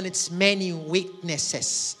just one, it's many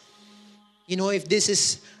weaknesses. You know, if this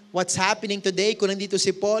is what's happening today, kung nandito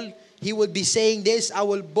si Paul, he would be saying this, I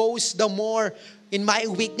will boast the more in my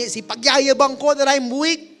weakness. Ipagyayabang ko that I'm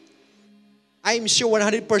weak. I'm sure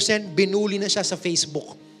 100% binuli na siya sa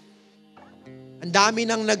Facebook. Ang dami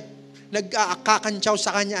nang nagkakantsaw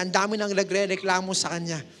sa kanya, ang dami nang nagre-reklamo sa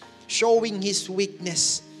kanya, showing his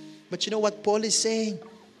weakness. But you know what Paul is saying?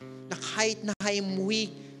 Na kahit na I'm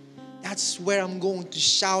weak, that's where I'm going to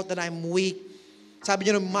shout that I'm weak. Sabi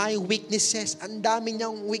niyo, my weaknesses, ang dami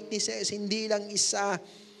niyang weaknesses, hindi lang isa.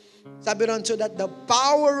 Sabi ron, so that the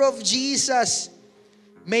power of Jesus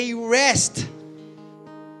may rest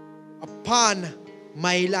upon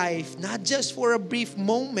my life. Not just for a brief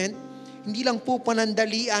moment, hindi lang po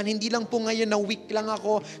panandalian, hindi lang po ngayon na weak lang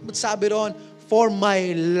ako, but sabi ron, for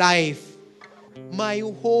my life, my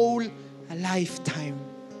whole lifetime.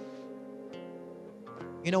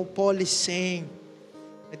 You know, Paul is saying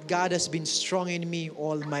that God has been strong in me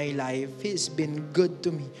all my life. He's been good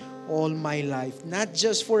to me all my life. Not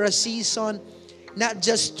just for a season, not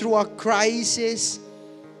just through a crisis,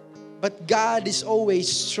 but God is always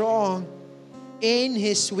strong in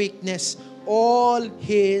His weakness all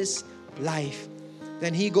His life.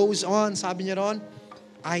 Then He goes on, sabi niya ron,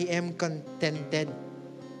 I am contented.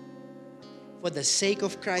 For the sake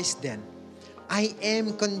of Christ then, I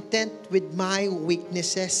am content with my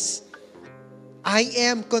weaknesses. I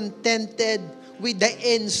am contented with the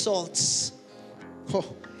insults.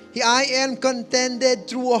 I am contented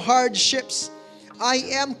through hardships. I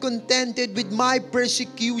am contented with my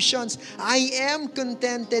persecutions. I am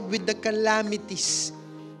contented with the calamities,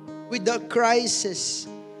 with the crisis.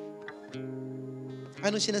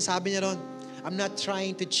 Ano sinasabi niya ron? I'm not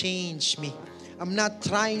trying to change me. I'm not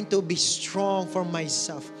trying to be strong for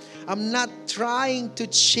myself. I'm not trying to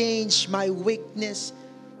change my weakness.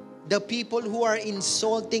 The people who are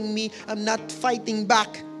insulting me, I'm not fighting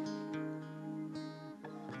back.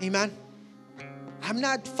 Amen? I'm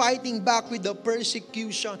not fighting back with the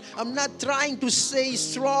persecution. I'm not trying to stay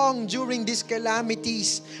strong during these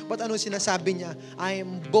calamities. But ano sinasabi niya? I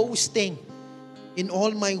am boasting in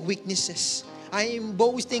all my weaknesses. I am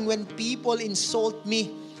boasting when people insult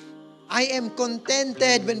me. I am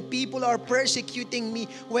contented when people are persecuting me.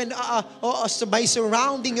 When my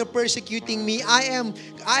surrounding are persecuting me, I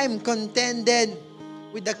am contented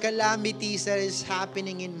with the calamities that is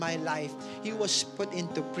happening in my life. He was put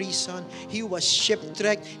into prison. He was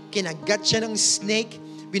shipwrecked. Kinagat siya ng snake.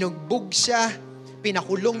 Binugbog siya.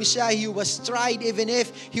 Pinakulong siya. He was tried even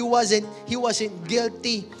if he wasn't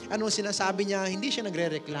guilty. Ano sinasabi niya? Hindi siya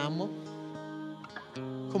nagrereklamo.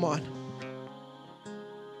 Come on.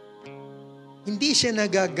 Hindi siya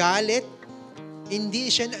nagagalit.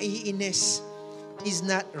 Hindi siya naiinis. He's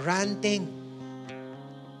not ranting.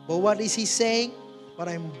 But what is he saying? But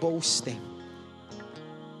I'm boasting.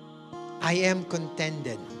 I am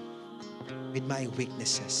contented with my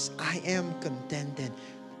weaknesses. I am contented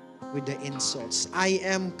with the insults. I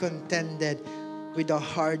am contented with the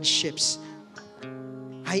hardships.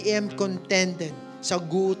 I am contented sa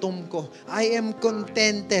gutom ko. I am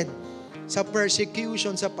contented sa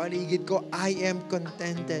persecution sa paligid ko. I am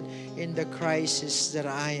contented in the crisis that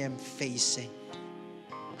I am facing.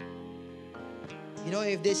 You know,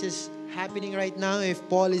 if this is happening right now, if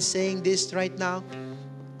Paul is saying this right now,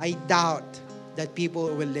 I doubt that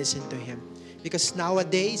people will listen to him. Because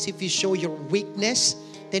nowadays, if you show your weakness,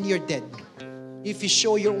 then you're dead. If you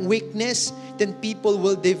show your weakness, then people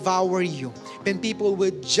will devour you. Then people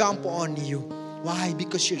will jump on you. Why?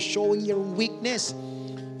 Because you're showing your weakness.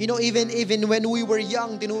 You know, even when we were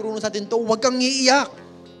young, tinuro sa atin to, huwag kang iiyak.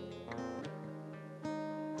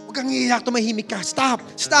 Huwag kang iiyak, tumahimik ka. Stop!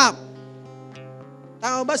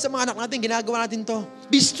 Tama ba sa mga anak natin, ginagawa natin to?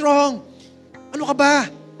 Be strong! Ano ka ba?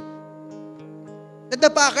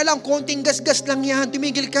 Nadapa ka lang, konting gas-gas lang yan,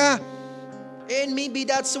 tumigil ka. And maybe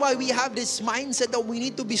that's why we have this mindset that we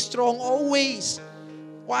need to be strong always.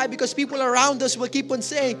 Why? Because people around us will keep on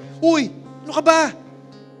saying, uy, ano ka ba?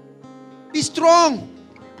 Be strong!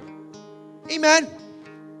 Amen?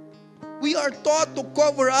 We are taught to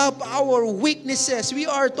cover up our weaknesses. We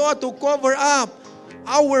are taught to cover up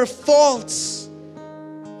our faults.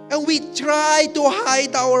 And we try to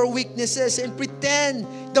hide our weaknesses and pretend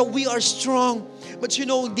that we are strong. But you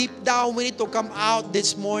know, deep down, we need to come out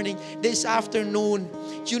this morning, this afternoon.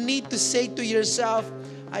 You need to say to yourself,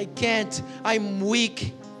 I can't, I'm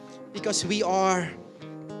weak. Because we are.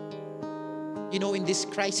 You know, in this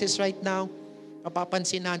crisis right now,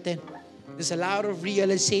 mapapansin natin, there's a lot of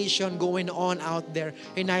realization going on out there.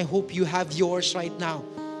 And I hope you have yours right now.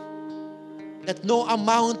 That no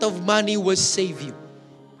amount of money will save you.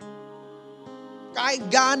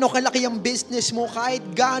 Kahit gaano kalaki ang business mo, kahit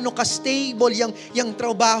gaano ka-stable yung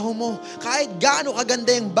trabaho mo, kahit gaano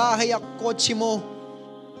kaganda yung bahay at kotse mo,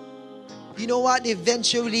 you know what?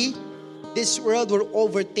 Eventually, this world will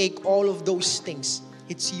overtake all of those things.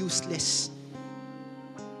 It's useless.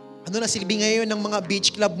 Ano na silbi ngayon ng mga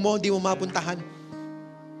beach club mo, di mo mapuntahan?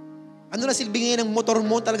 Ano na silbi ngayon ng motor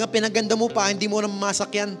mo, talaga pinaganda mo pa, hindi mo na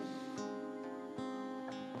masakyan?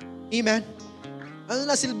 Amen? Ano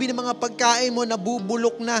na silbi ng mga pagkain mo,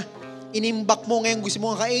 nabubulok na, inimbak mo, ngayon gusto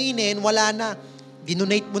mo kainin, wala na,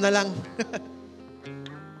 dinonate mo na lang.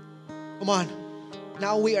 Come on.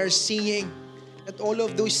 Now we are seeing that all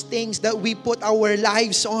of those things that we put our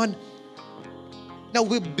lives on, now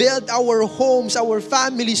we build our homes, our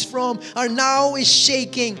families from, are now is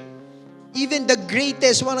shaking. Even the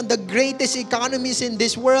greatest, one of the greatest economies in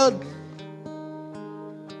this world,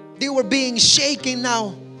 they were being shaken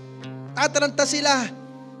now. Tataranta sila.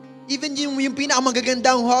 Even yung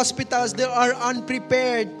pinakamagagandang hospitals, they are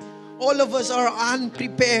unprepared. All of us are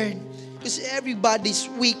unprepared. Because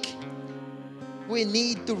everybody's weak. We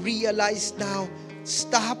need to realize now,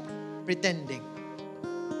 stop pretending.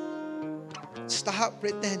 Stop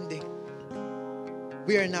pretending.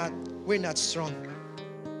 We're not strong.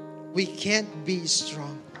 We can't be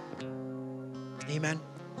strong. Amen?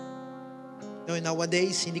 No,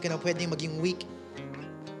 nowadays, hindi ka na pwedeng maging weak.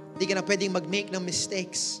 Hindi ka na pwedeng mag-make ng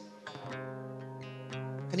mistakes.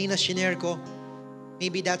 Kanina shinare ko,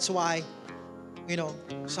 maybe that's why, you know,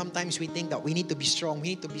 sometimes we think that we need to be strong.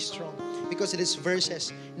 We need to be strong. Because it is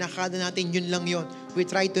verses. Nakada natin yun lang yun. We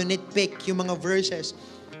try to nitpick yung mga verses.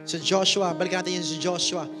 So Joshua, balikan natin yun sa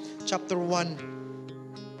Joshua, chapter 1,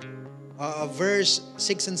 verse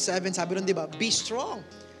 6 and 7. Sabi ron, di ba? Be strong.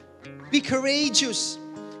 Be courageous.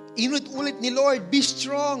 Inulit-ulit ni Lord, be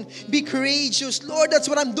strong, be courageous. Lord,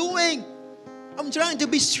 that's what I'm doing. I'm trying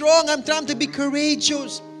to be strong. I'm trying to be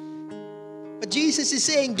courageous. But Jesus is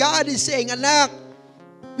saying, God is saying, anak,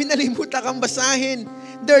 Minalimutan kang basahin.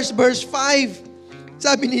 There's verse 5.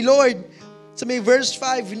 Sabi ni Lord, sa may verse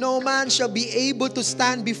 5, no man shall be able to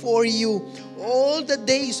stand before you. All the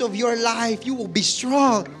days of your life, you will be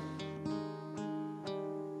strong.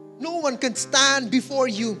 No one can stand before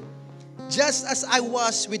you. Just as I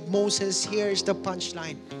was with Moses, here's the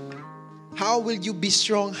punchline. How will you be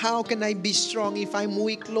strong? How can I be strong if I'm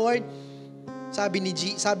weak, Lord? Sabi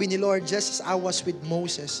ni Lord, just as I was with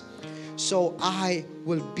Moses, so I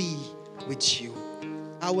will be with you.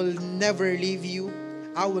 I will never leave you.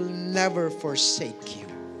 I will never forsake you.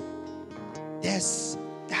 Yes,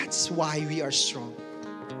 that's why we are strong.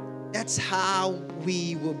 That's how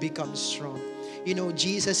we will become strong. You know,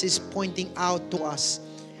 Jesus is pointing out to us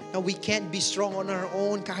na we can't be strong on our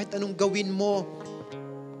own kahit anong gawin mo.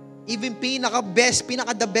 Even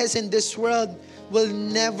pinaka-the best in this world will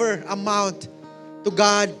never amount to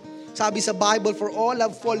God. Sabi sa Bible, for all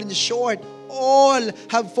have fallen short. All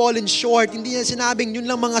have fallen short. Hindi niya sinabing yun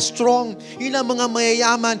lang mga strong, yun lang mga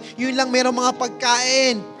mayayaman, yun lang mayroong mga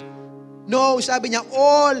pagkain. No, sabi niya,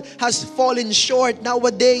 all has fallen short.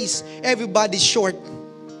 Nowadays, everybody's short.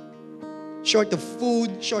 Short of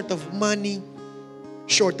food, short of money,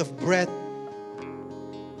 short of breath.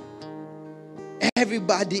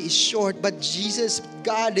 Everybody is short, but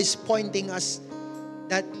God is pointing us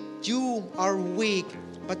that you are weak,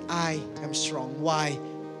 but I am strong. Why?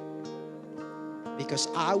 Because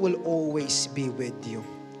I will always be with you.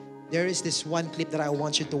 There is this one clip that I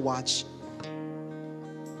want you to watch.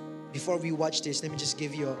 Before we watch this, let me just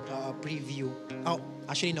give you a preview. Oh,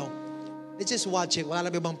 actually no. Let's just watch it. Wala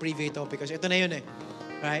lang ibang preview ito because ito na yun eh.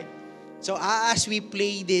 Right? So as we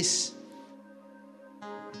play this,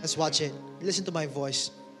 let's watch it. Listen to my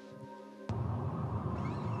voice.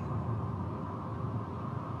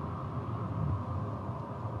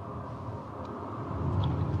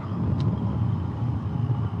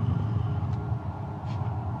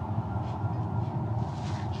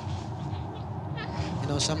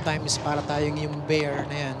 Sometimes para tayong yung bear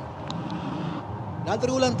na yan.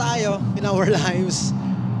 Lalaro lang tayo in our lives.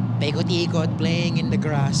 Paikot-ikot, playing in the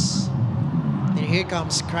grass. Then here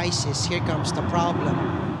comes crisis. Here comes the problem.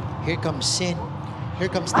 Here comes sin.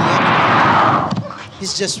 Here comes the enemy.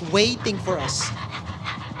 He's just waiting for us.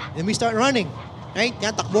 Then we start running. Right?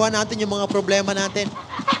 Yan, takbuhan natin yung mga problema natin.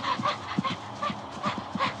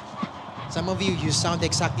 Some of you sound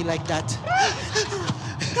exactly like that.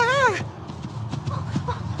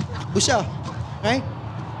 Busha, right?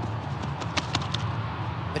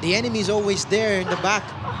 But the enemy is always there in the back,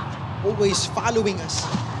 always following us.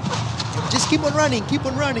 Just keep on running,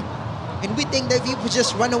 And we think that if we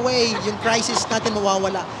just run away, yung crisis natin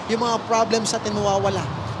mawawala, yung mga problems natin mawawala.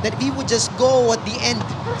 That if we would just go at the end,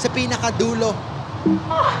 sa pinakadulo,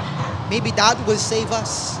 maybe that will save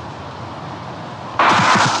us.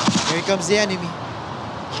 Here comes the enemy.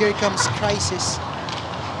 Here comes crisis.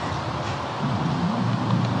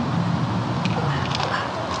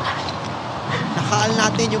 Nakaal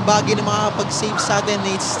natin yung bagay na makakapag-save sa atin.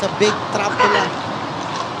 It's a big trap nila.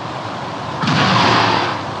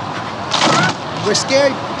 We're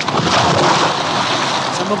scared.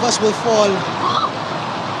 Some of us will fall.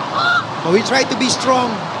 But we try to be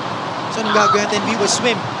strong. So anong gagawin natin? We will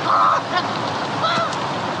swim.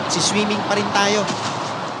 Swimming pa rin tayo.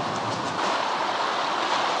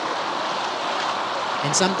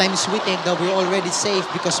 And sometimes we think that we're already safe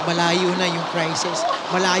because malayo na yung crisis.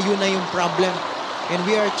 Malayo na yung problem. And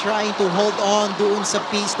we are trying to hold on doon sa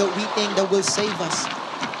peace that we think that will save us.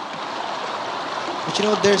 But you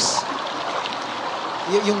know, there's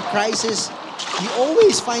yung crisis, he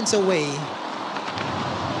always finds a way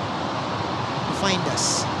to find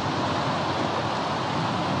us.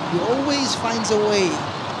 He always finds a way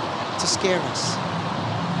to scare us.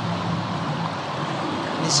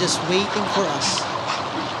 And he's just waiting for us.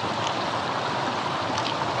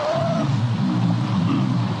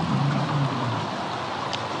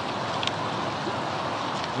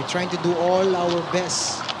 We're trying to do all our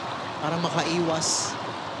best para makaiwas.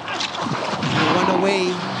 We run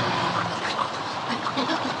away.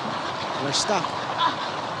 We're stuck.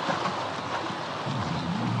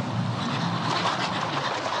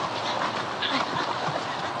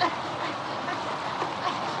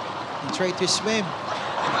 We try to swim.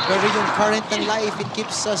 Pero yung current ng life, it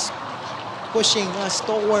keeps us pushing us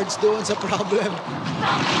towards doon sa problem.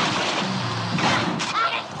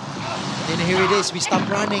 And here it is, we stop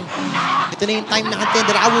running. Ito na yung time natin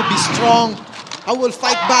that I will be strong. I will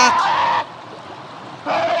fight back.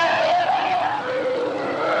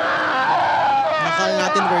 Nakala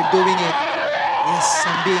natin we're doing it. Yes,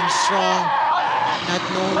 I'm being strong. Not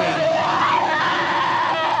knowing.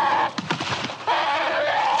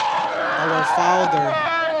 our Father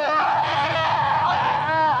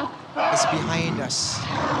is behind us,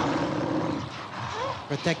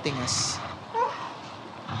 protecting us.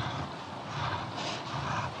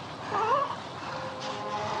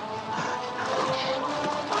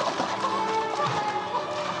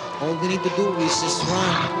 All we need to do is just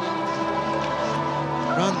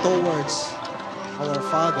run towards our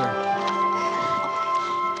Father.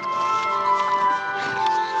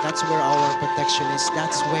 That's where our protection is.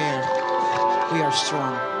 That's where we are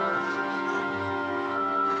strong.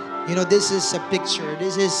 You know, this is a picture.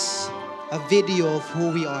 This is a video of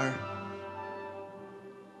who we are.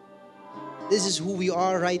 This is who we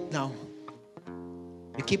are right now.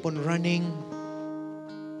 We keep on running.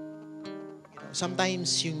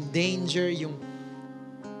 Sometimes yung danger,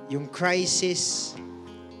 yung crisis,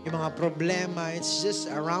 yung mga problema, it's just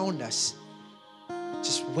around us.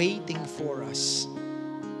 Just waiting for us.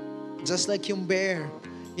 Just like yung bear.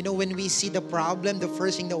 You know, when we see the problem, the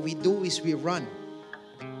first thing that we do is we run.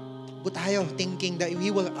 But tayo thinking that we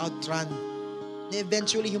will outrun. Then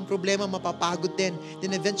eventually yung problema mapapagod din.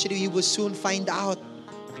 Then eventually we will soon find out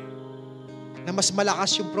na mas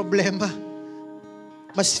malakas yung problema.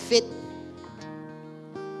 Mas fit.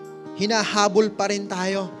 Hinahabol pa rin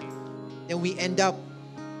tayo. And we end up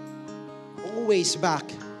always back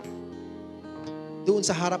doon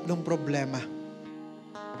sa harap ng problema.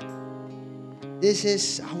 This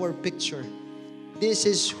is our picture. This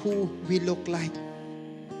is who we look like.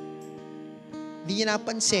 Hindi niya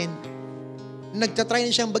napansin, nagtatry na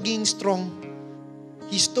siyang maging strong.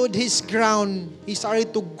 He stood his ground. He started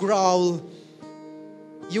to growl.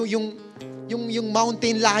 Yung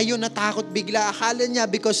mountain lion natakot bigla. Akala niya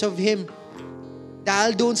because of him.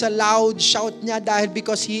 Dahil doon sa loud shout niya, dahil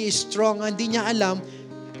because he is strong, hindi niya alam,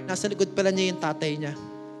 nasa likod pala niya yung tatay niya.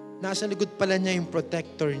 Nasa likod pala niya yung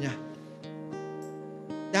protector niya.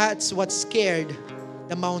 That's what scared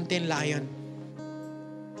the mountain lion.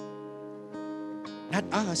 Not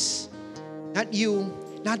us. Not you.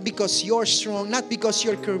 Not because you're strong. Not because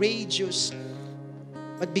you're courageous.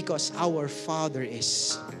 But because our Father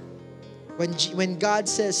is. When God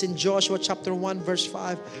says in Joshua chapter 1 verse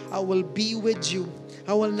 5, I will be with you.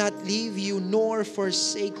 I will not leave you nor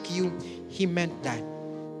forsake you. He meant that.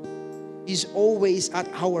 He's always at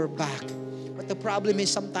our back. But the problem is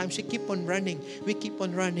sometimes we keep on running. We keep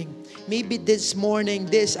on running. Maybe this morning,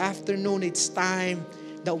 this afternoon, it's time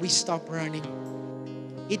that we stop running.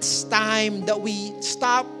 It's time that we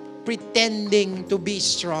stop pretending to be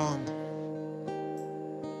strong.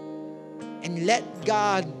 And let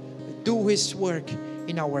God do His work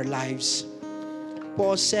in our lives.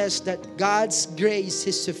 Paul says that God's grace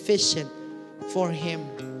is sufficient for him.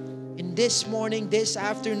 And this morning, this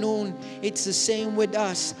afternoon, it's the same with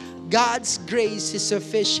us. God's grace is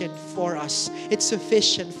sufficient for us. It's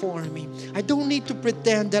sufficient for me. I don't need to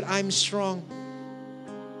pretend that I'm strong.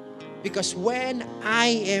 Because when I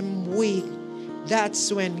am weak, that's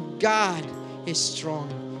when God is strong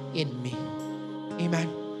in me. Amen.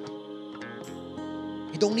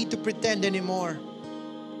 You don't need to pretend anymore.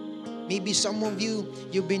 Maybe some of you,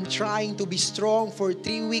 you've been trying to be strong for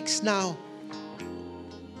 3 weeks now.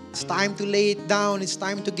 It's time to lay it down. It's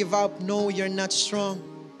time to give up. No, you're not strong.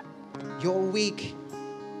 You're weak.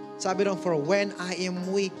 Sabi lang, for when I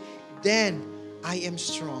am weak, then I am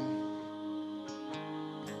strong.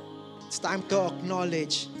 It's time to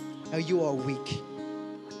acknowledge that you are weak.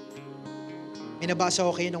 May nabasa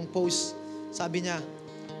ko kayo ng post. Sabi niya,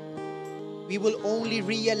 we will only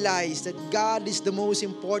realize that God is the most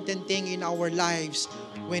important thing in our lives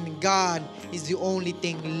when God is the only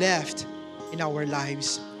thing left in our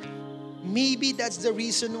lives. Maybe that's the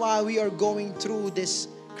reason why we are going through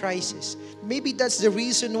this crisis. Maybe that's the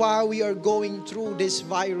reason why we are going through this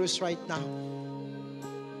virus right now.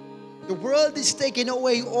 The world is taking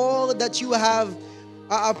away all that you have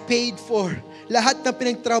paid for. Lahat ng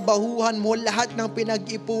pinagtrabahuhan mo, lahat ng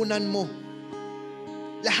pinag-ipunan mo,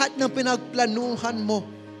 lahat ng pinagplanuhan mo.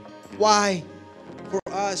 Why? For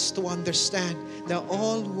us to understand that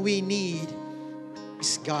all we need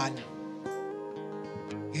is God.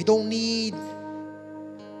 You don't need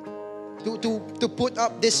to put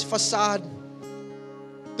up this facade,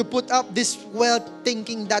 to put up this wealth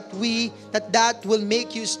thinking that that will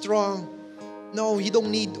make you strong. No, you don't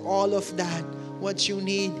need all of that. What you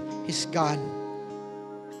need is God.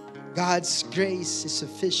 God's grace is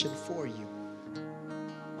sufficient for you.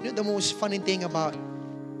 You know the most funny thing about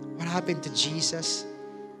what happened to Jesus?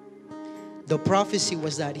 The prophecy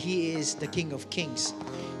was that He is the King of Kings.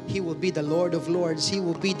 He will be the Lord of Lords. He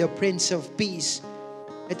will be the Prince of Peace.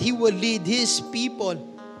 That He will lead His people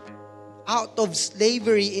out of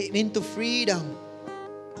slavery into freedom.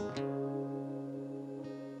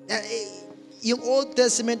 yung Old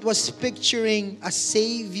Testament was picturing a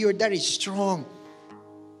Savior that is strong,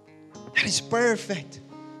 that is perfect.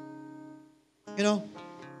 You know,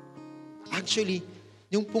 actually,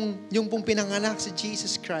 yung pong pinanganak si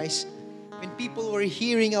Jesus Christ, when people were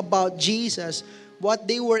hearing about Jesus, what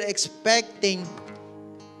they were expecting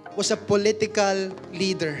was a political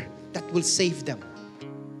leader that will save them.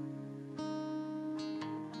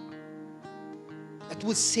 That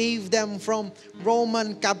will save them from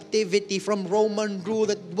Roman captivity, from Roman rule,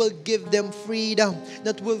 that will give them freedom,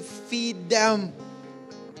 that will feed them.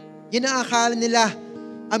 Yun ang akala nila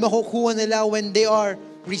ang makukuha nila when they are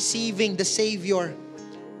receiving the Savior.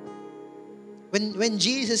 When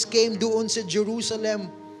Jesus came doon sa Jerusalem,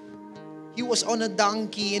 He was on a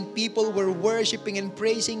donkey and people were worshiping and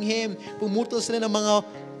praising Him. Pumutol sila ng mga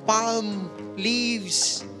palm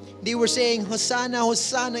leaves. They were saying, Hosanna,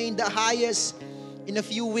 Hosanna in the highest. In a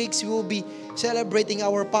few weeks, we will be celebrating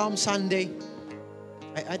our Palm Sunday.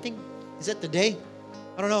 I think, is that today?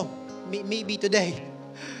 I don't know. Maybe today.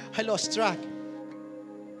 I lost track.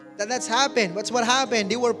 That's happened. That's what happened.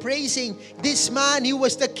 They were praising this man. He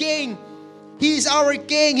was the king. He is our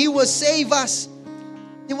king. He will save us.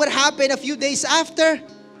 And what happened a few days after?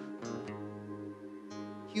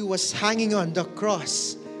 He was hanging on the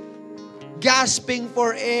cross, gasping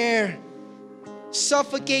for air,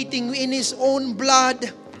 suffocating in His own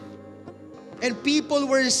blood. And people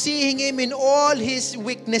were seeing Him in all His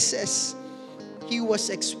weaknesses. He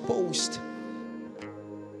was exposed.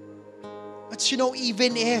 But you know,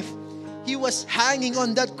 even if He was hanging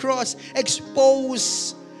on that cross,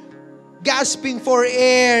 exposed, gasping for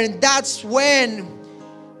air, and that's when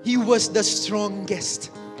He was the strongest.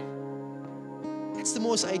 That's the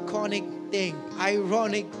most iconic thing,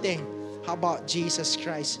 ironic thing about Jesus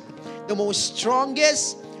Christ. The most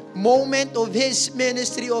strongest moment of His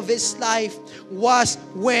ministry, of His life, was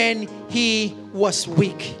when He was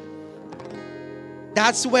weak.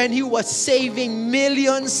 That's when He was saving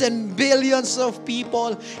millions and billions of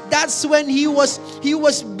people. That's when He was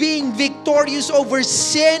being victorious over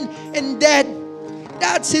sin and death.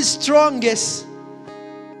 That's His strongest.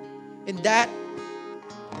 And that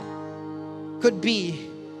could be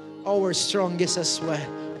our strongest as well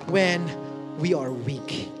when we are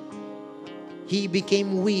weak. He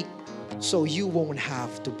became weak so you won't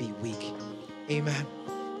have to be weak. Amen.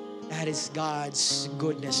 That is God's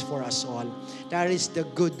goodness for us all. That is the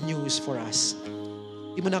good news for us.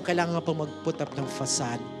 Di mo na kailangan pa mag-put up ng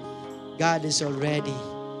facade. God is already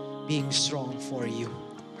being strong for you.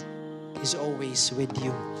 He's always with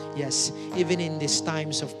you. Yes, even in these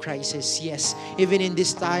times of crisis. Yes, even in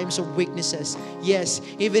these times of weaknesses. Yes,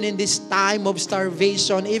 even in this time of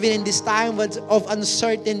starvation. Even in this time of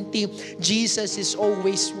uncertainty. Jesus is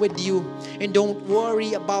always with you. And don't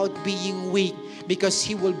worry about being weak, because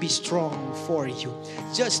He will be strong for you.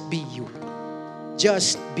 Just be you.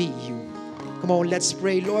 Just be you. Come on, let's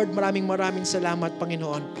pray. Lord, maraming salamat,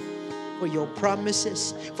 Panginoon, for your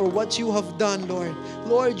promises, for what you have done, Lord.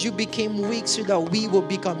 Lord, you became weak so that we will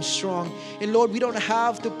become strong. And Lord, we don't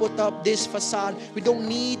have to put up this facade. We don't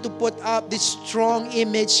need to put up this strong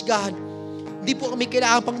image, God. Hindi po kami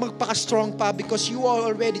kailangan pang magpaka-strong pa, because you are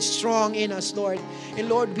already strong in us, Lord. And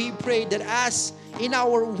Lord, we pray that as in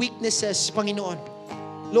our weaknesses, Panginoon,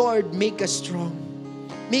 Lord, make us strong.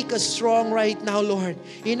 Make us strong right now, Lord.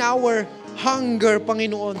 In our hunger,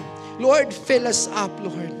 Panginoon, Lord, fill us up,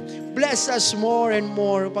 Lord. Bless us more and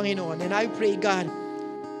more, Panginoon. And I pray, God,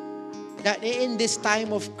 that in this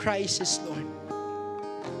time of crisis, Lord,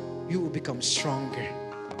 we will become stronger.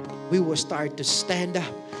 We will start to stand up.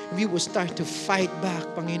 We will start to fight back,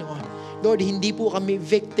 Panginoon. Lord, hindi po kami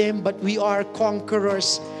victim, but we are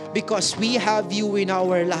conquerors because we have you in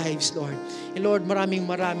our lives, Lord. And Lord, maraming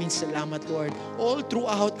salamat, Lord. All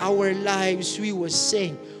throughout our lives, we will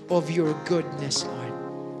sing of your goodness, Lord.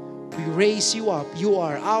 We raise you up. You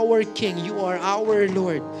are our King. You are our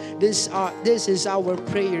Lord. This is our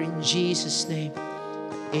prayer in Jesus' name.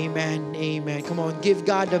 Amen. Amen. Come on, give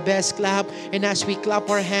God the best clap. And as we clap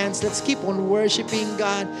our hands, let's keep on worshiping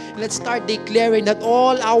God. Let's start declaring that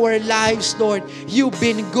all our lives, Lord, you've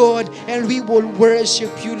been good, and we will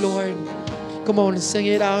worship you, Lord. Come on, sing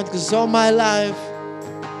it out. Because all my life,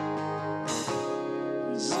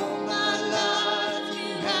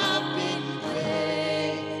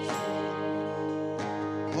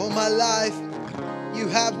 my life,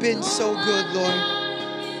 you have been so good, Lord.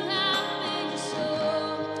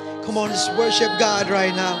 Come on, just worship God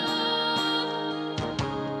right now.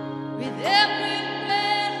 With every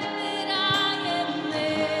breath that I am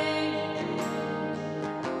made,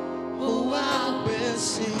 oh, I will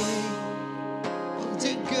sing of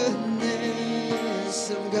the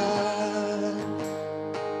goodness of God.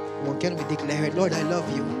 Can we declare it? Lord, I love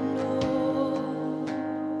you.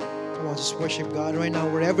 Come on, just worship God right now,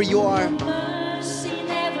 wherever you are.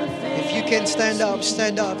 If you can stand up,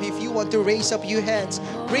 stand up. If you want to raise up your hands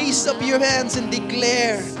and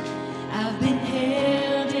declare. I've been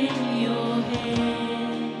held in your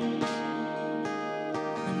hand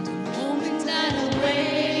from the moment that I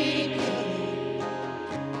wake up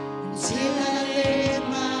until I lay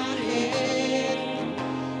my head.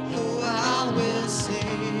 Oh, I will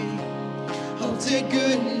sing of the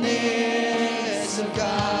goodness of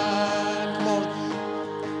God. Come on.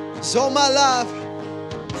 So my love.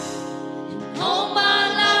 All my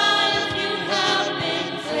life you have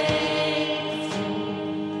been faithful.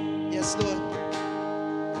 Yes, Lord.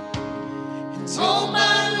 All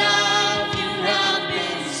my life you have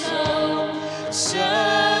been so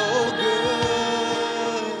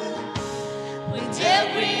good. with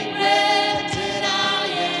every breath that I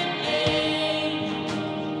am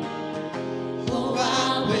able. Oh,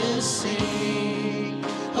 I will sing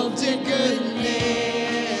Of the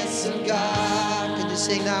goodness of God. Can you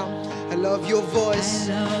sing now? I love your voice.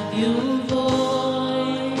 I love your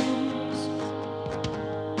voice.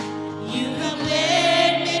 You have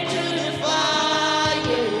led me through the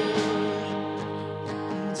fire,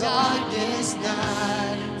 darkest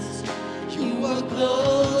nights. You were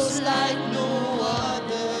close like no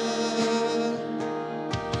other.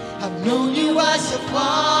 I've known you as a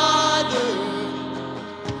father.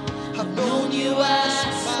 I've known you as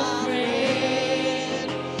a friend,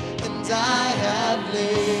 and I have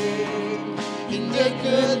lived in the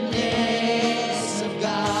goodness of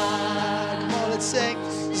God. Come on, let's sing.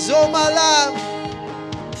 So my love.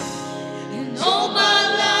 And all my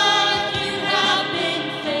life you have been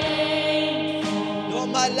faithful. All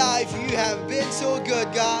my life you have been so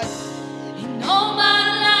good, God. And all my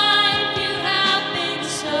life you have been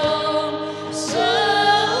so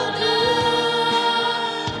good.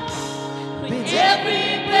 With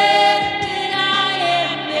every breath that I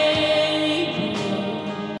am able,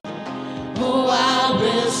 oh, I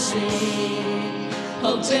will sing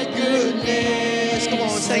of the goodness. Come on,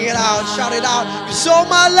 sing it out, shout it out. So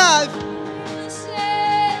my life.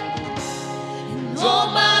 And all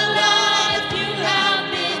my life you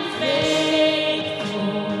have been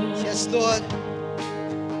faithful. Yes, Lord.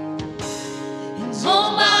 And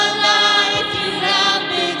all my life you have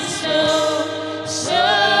been so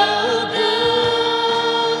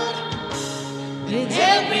good. With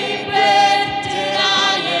every breath that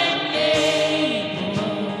I am able,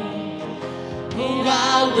 oh,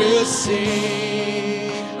 I will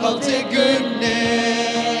sing of the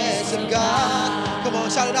goodness of God. Come on,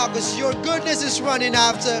 shout it out, because your goodness is running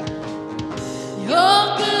after.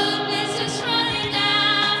 Your goodness is running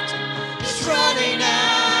after, it's running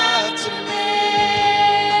after me.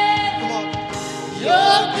 Come on.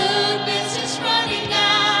 Your goodness is running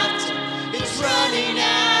after, it's running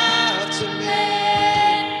after me.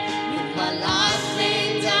 With my life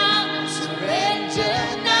laid down, I surrender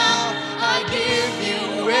now. I give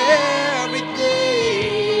you everything.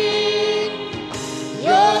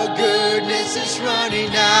 Your goodness is running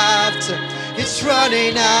after. It's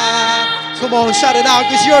running after. Come on, shout it out,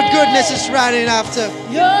 because your goodness is running after.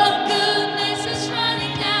 Your goodness is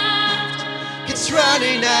running after, It's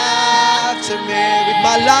running after me. With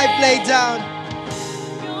my life laid down.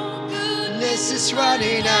 your Goodness is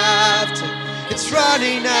running after. It's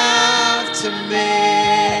running after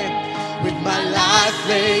me. With my life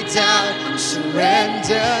laid down, I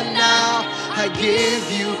surrender now. I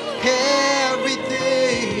give you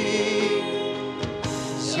everything.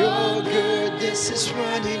 Your goodness is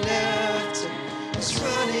running after. It's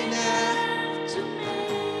running after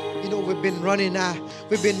me. You know, we've been running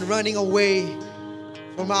away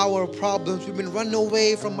from our problems. We've been running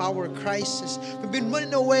away from our crisis. We've been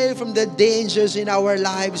running away from the dangers in our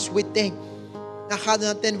lives. We think na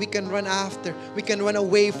kada natin we can run after. We can run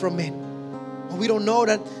away from it. We don't know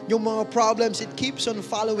that yung mga problems, it keeps on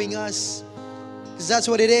following us. Because that's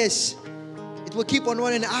what it is. It will keep on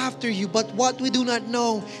running after you. But what we do not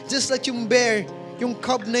know, just like yung bear, yung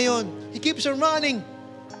cub na yon, he keeps on running.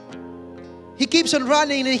 He keeps on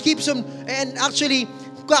running and he keeps on, and actually,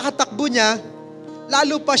 kakatakbo niya,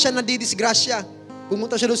 lalo pa siya nadidisgrasya.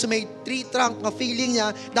 Pumunta siya doon sa may tree trunk na feeling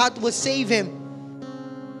niya that will save him.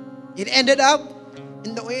 It ended up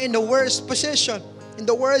in the worst position, in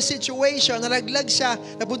the worst situation. Nalaglag siya,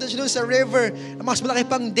 napunta siya doon sa river na mas malaki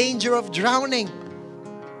pang danger of drowning.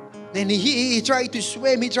 Then he tried to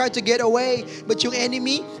swim, he tried to get away, but yung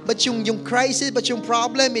enemy, but yung crisis, but yung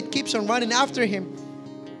problem, it keeps on running after him.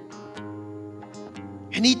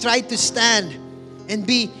 And he tried to stand and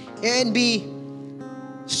be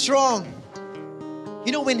strong.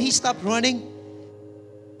 You know, when he stopped running,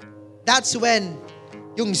 that's when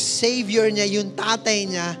yung Savior niya, yung tatay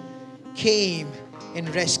niya, came and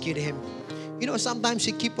rescued him. You know, sometimes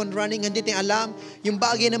we keep on running, hindi natin alam yung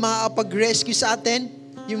bagay na makakapag-rescue sa atin,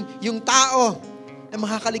 yung tao na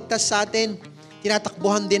makakaligtas sa atin,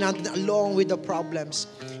 tinatakbuhan din natin along with the problems.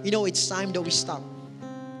 You know, it's time that we stop.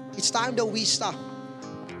 It's time that we stop.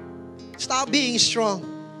 Stop being strong.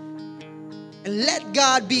 And let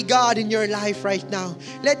God be God in your life right now.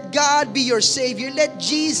 Let God be your Savior. Let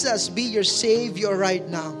Jesus be your Savior right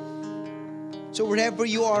now. So wherever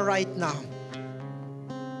you are right now,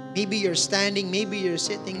 maybe you're standing, maybe you're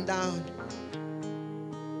sitting down,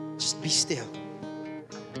 just be still.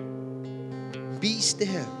 Be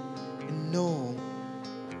still and know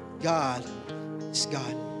God is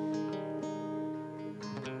God.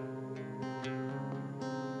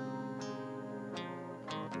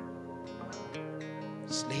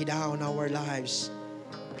 Just lay down our lives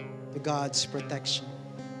to God's protection.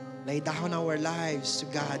 Lay down our lives to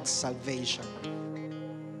God's salvation.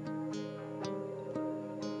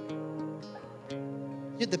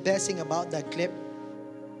 You know the best thing about that clip?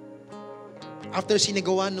 After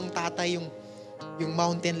sinagawan nung tatay yung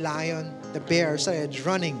mountain lion, the bear started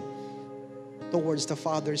running towards the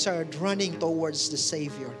Father, started running towards the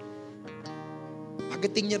Savior.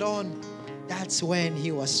 Pagdating niya doon, that's when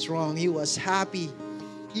he was strong, he was happy,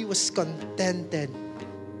 he was contented.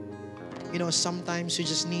 You know, sometimes you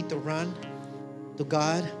just need to run to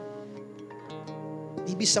God.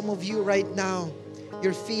 Maybe some of you right now,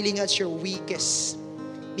 you're feeling at your weakest.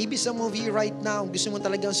 Maybe some of you right now, gusto mo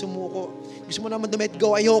talagang sumuko. Gusto mo naman let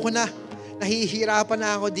go. Ayoko na. Nahihirapan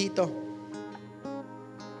na ako dito.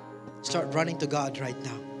 Start running to God right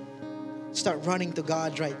now. Start running to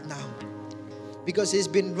God right now. Because He's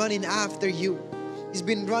been running after you. He's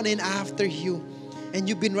been running after you. And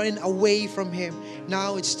you've been running away from Him.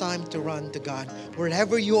 Now it's time to run to God.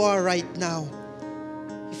 Wherever you are right now,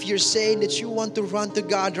 if you're saying that you want to run to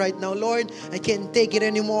God right now, Lord, I can't take it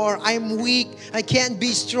anymore. I'm weak. I can't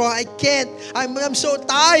be strong. I can't. I'm so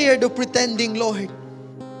tired of pretending, Lord.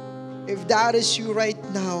 If that is you right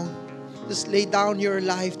now, just lay down your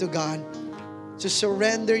life to God. Just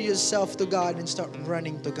surrender yourself to God and start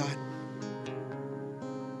running to God.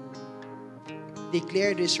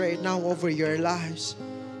 Declare this right now over your lives.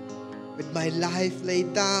 With my life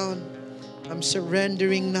laid down, I'm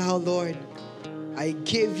surrendering now, Lord. I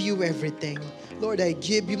give you everything. Lord, I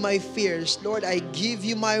give you my fears. Lord, I give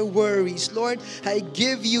you my worries. Lord, I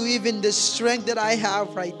give you even the strength that I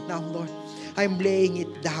have right now, Lord. I'm laying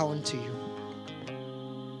it down to you.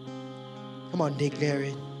 Come on, declare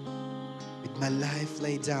it. With my life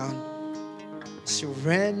laid down,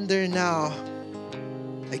 surrender now.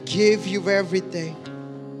 I give you everything.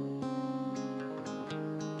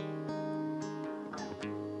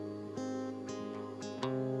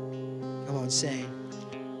 Come on, say.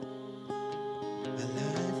 My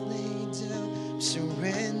life laid down,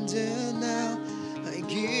 surrender now. I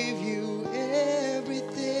give you everything.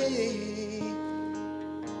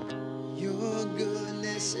 Your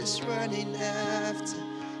goodness is running after,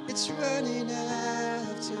 it's running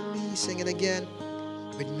after me. Sing it again.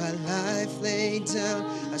 With my life laid down,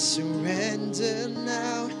 I surrender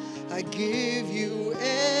now. I give you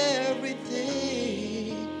everything.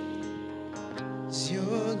 'Cause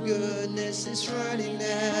your goodness is running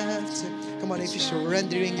after. Come on, if you're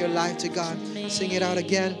surrendering your life to God, sing it out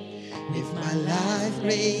again. If my life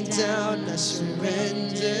laid down, I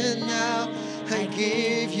surrender now. I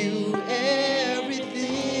give you everything.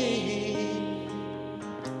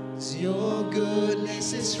 'Cause your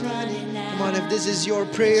goodness is running out. Come on, if this is your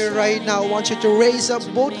prayer right now, I want you to raise up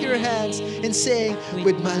both your hands and sing,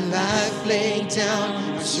 with my life laid down,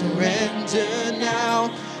 I surrender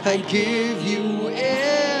now. I give you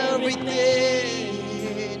everything.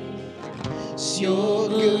 'Cause your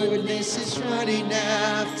goodness is running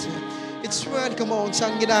after. It's run. Come on,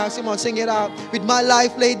 sing it out. Come on, sing it out. With my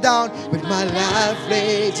life laid down, with my life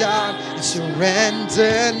laid down, I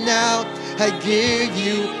surrender now. I give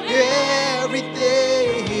you everything.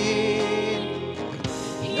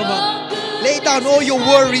 Come on. Lay down all your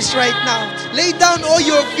worries right now. Lay down all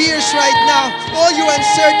your fears right now. All your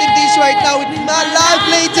uncertainties right now. With my life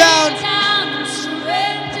laid down,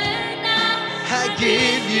 I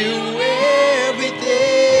give you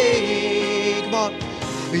everything. Come on.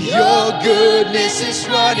 Your goodness is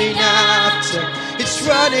running after. It's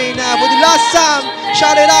running out. For the last time,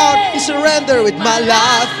 shout it out. You surrender. With my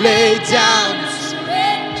life laid down,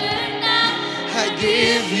 I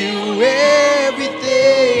give you everything.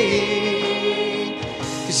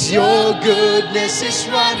 'Cause your goodness is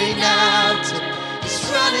running out. It's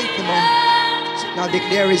running. Come on. Now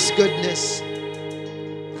declare His goodness.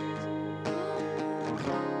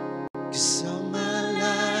 'Cause all my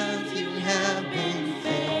life you have been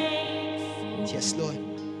faithful. Yes, Lord.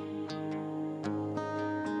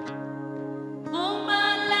 All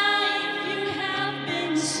my life you have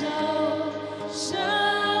been so, so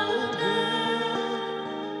good.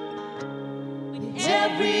 With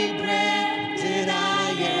every breath that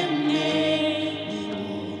I am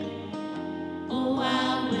able, oh,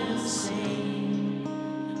 I will sing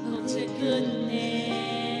of the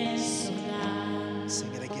goodness of God.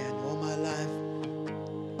 Sing it again. All my life.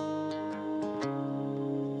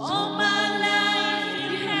 All my life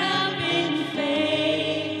you have been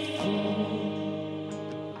faithful.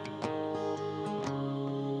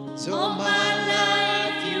 So All my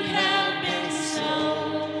life you have been so,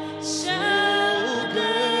 so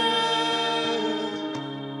good.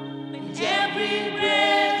 With every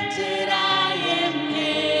breath that I am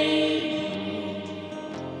able,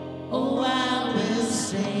 oh, I will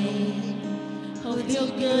sing of your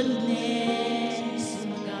goodness,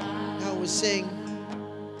 God. now we sing.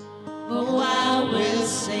 Oh, I will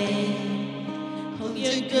sing of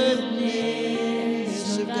your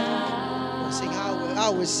goodness, God. Sing. I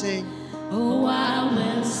will sing. Oh, I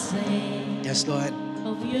will sing Yes, Lord.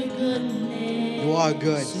 of your goodness. You are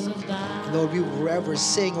good. God. Lord, we will forever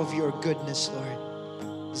sing of your goodness, Lord.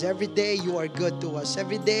 Because every day you are good to us.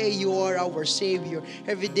 Every day you are our Savior.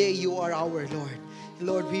 Every day you are our Lord.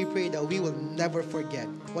 Lord, we pray that we will never forget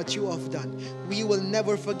what you have done. We will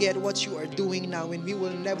never forget what you are doing now, and we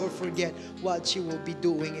will never forget what you will be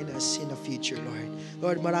doing in us in the future, Lord.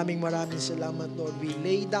 Lord, maraming salamat, Lord. We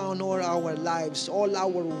lay down all our lives, all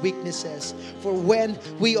our weaknesses. For when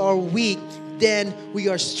we are weak, then we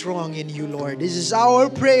are strong in you, Lord. This is our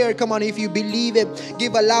prayer. Come on, if you believe it,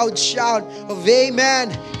 give a loud shout of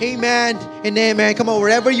amen, amen, and amen. Come on,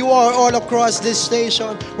 wherever you are all across this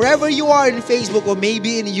station, wherever you are in Facebook or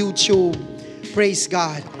maybe in YouTube, praise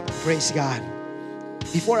God, praise God.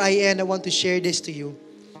 Before I end, I want to share this to you.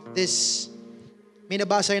 May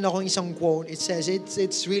nabasa rin akong isang quote. It says,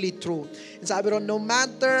 it's really true. And sabi ron, no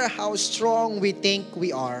matter how strong we think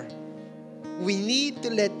we are, we need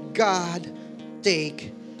to let God take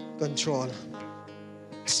control.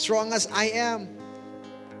 As strong as I am,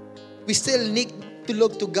 we still need to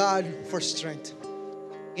look to God for strength.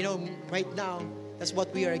 You know, right now, that's what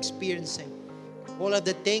we are experiencing. All of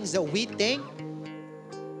the things that we think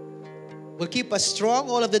will keep us strong,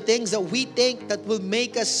 all of the things that we think that will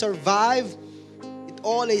make us survive,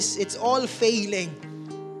 it's all failing.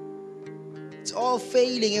 It's all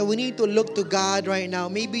failing, and we need to look to God right now.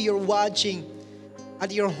 Maybe you're watching at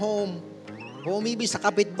your home, o maybe sa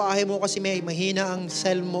kapitbahay mo kasi may mahina ang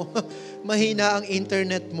cell mo, mahina ang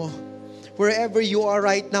internet mo. Wherever you are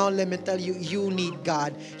right now, let me tell you, you need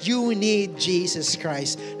God. You need Jesus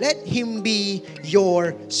Christ. Let Him be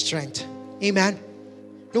your strength. Amen?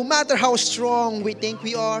 No matter how strong we think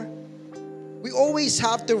we are, we always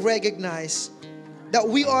have to recognize that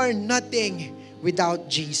we are nothing without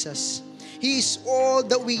Jesus. He is all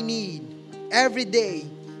that we need every day,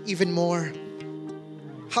 even more.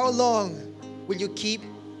 How long will you keep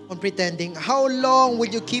on pretending? How long will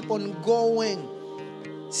you keep on going,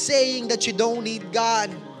 saying that you don't need God?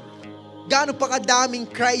 Gaano pa kadaming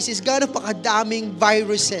crisis, gaano pa kadaming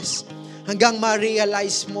viruses, hanggang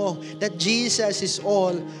ma-realize mo that Jesus is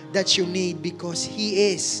all that you need because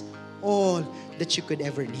He is all that you could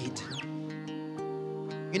ever need.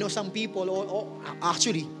 You know, some people,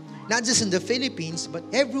 actually, not just in the Philippines, but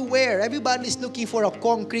everywhere, everybody is looking for a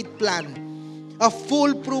concrete plan, a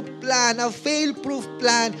foolproof plan, a fail-proof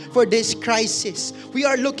plan for this crisis. We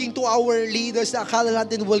are looking to our leaders na akala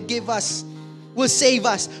natin will save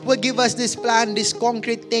us, will give us this plan, this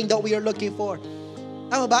concrete thing that we are looking for.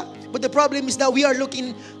 Tama ba? But the problem is that we are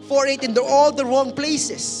looking for it in all the wrong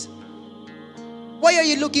places. Why are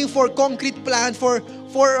you looking for concrete plan for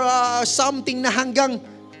something na hanggang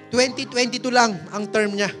 2022 lang ang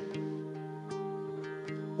term niya?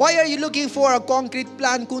 Why are you looking for a concrete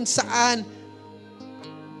plan kung saan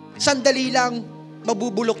sandali lang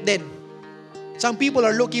mabubulok din? Some people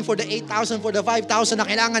are looking for the 8,000, for the 5,000 na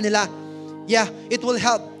kailangan nila. Yeah, it will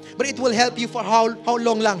help. But it will help you for how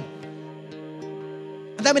long lang?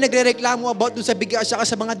 Ang dami nagre-reklamo about dun sa bigas saka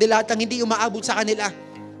sa mga dilatang hindi umaabot sa kanila.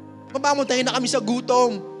 Mamamatay na kami sa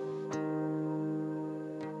gutom.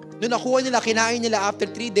 Noong nakuha nila, kinain nila, after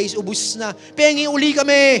 3 days, ubus na. Pengi uli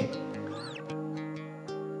kami.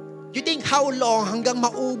 You think how long hanggang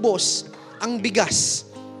maubos ang bigas,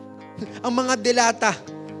 ang mga dilata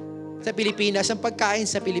sa Pilipinas, ang pagkain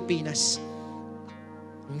sa Pilipinas?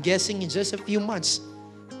 I'm guessing in just a few months,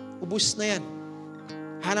 ubus na yan.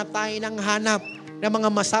 Hanap tayo ng hanap na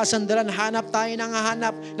mga masasandalan. Hanap tayo ng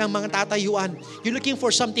hanap ng mga tatayuan. You're looking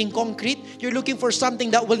for something concrete. You're looking for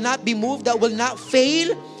something that will not be moved, that will not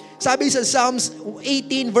fail. Sabi sa Psalms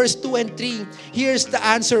 18 verse 2 and 3, here's the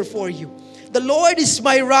answer for you. The Lord is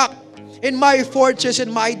my rock and my fortress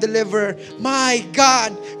and my deliverer, my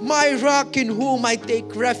God, my rock in whom I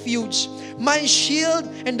take refuge, my shield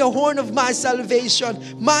and the horn of my salvation,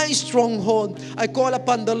 my stronghold. I call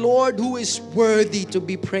upon the Lord who is worthy to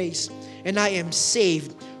be praised, and I am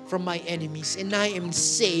saved from my enemies, and I am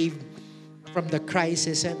saved from the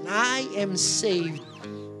crisis, and I am saved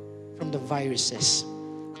from the viruses.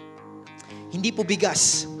 Hindi po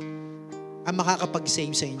bigas ang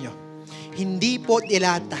makakapag-save sa inyo. Hindi po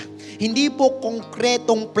dilata. Hindi po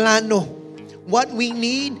konkretong plano. What we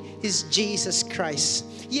need is Jesus Christ.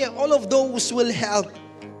 Yeah, all of those will help.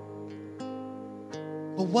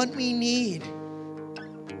 But what we need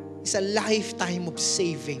is a lifetime of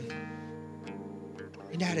saving.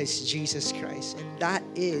 And that is Jesus Christ. And that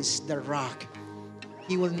is the rock.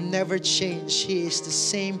 He will never change. He is the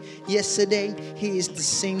same yesterday, He is the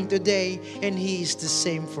same today, and He is the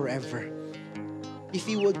same forever. If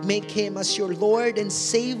you would make Him as your Lord and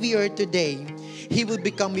Savior today, He will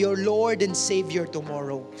become your Lord and Savior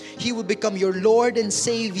tomorrow. He will become your Lord and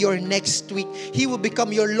Savior next week. He will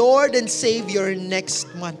become your Lord and Savior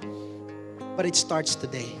next month. But it starts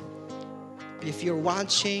today. If you're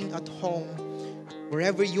watching at home,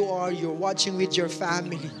 wherever you are, you're watching with your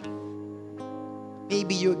family,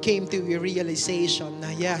 maybe you came to a realization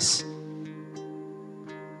na yes,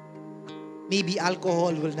 maybe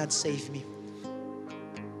alcohol will not save me.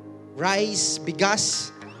 Rice,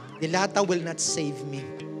 bigas, dilata will not save me.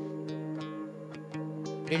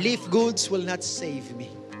 Relief goods will not save me.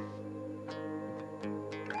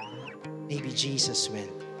 Maybe Jesus will.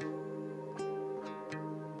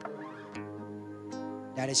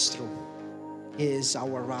 That is true. He is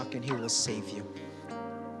our rock and He will save you.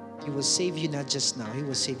 He will save you not just now, He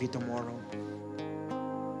will save you tomorrow.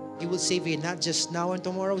 He will save you not just now and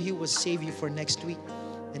tomorrow, He will save you for next week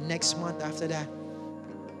and next month after that.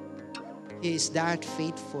 He is that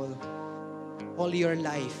faithful all your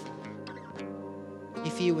life.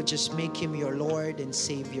 If you would just make Him your Lord and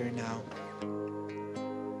Savior now.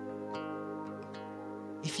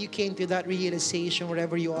 If you came to that realization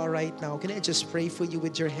wherever you are right now, can I just pray for you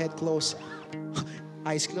with your head closed?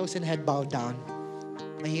 Eyes closed and head bowed down.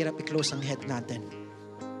 Mahirap i-close ang head natin.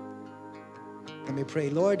 Let me pray,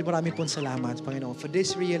 Lord, marami pong salamat, Panginoon, for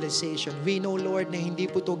this realization. We know, Lord, na hindi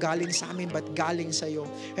po to galing sa amin, but galing sa iyo.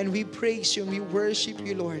 And we praise you and we worship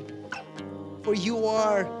you, Lord. For you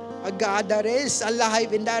are a God that is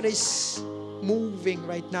alive and that is moving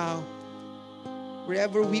right now.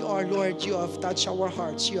 Wherever we are, Lord, you have touched our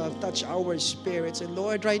hearts. You have touched our spirits. And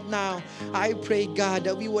Lord, right now, I pray, God,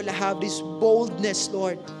 that we will have this boldness,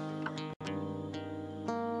 Lord,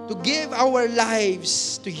 to give our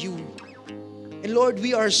lives to you. And Lord,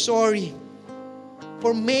 we are sorry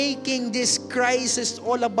for making this crisis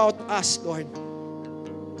all about us, Lord.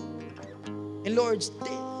 And Lord,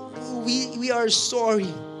 we are sorry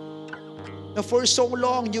na for so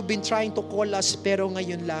long you've been trying to call us, pero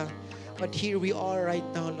ngayon lang. But here we are right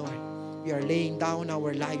now, Lord. We are laying down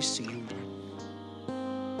our lives to you,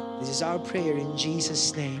 Lord. This is our prayer in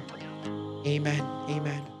Jesus' name. Amen.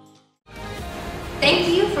 Amen. Thank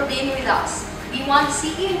you for being with us. We want to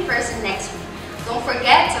see you in person next week. Don't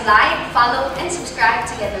forget to like, follow, and subscribe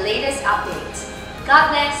to get the latest updates. God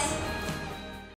bless.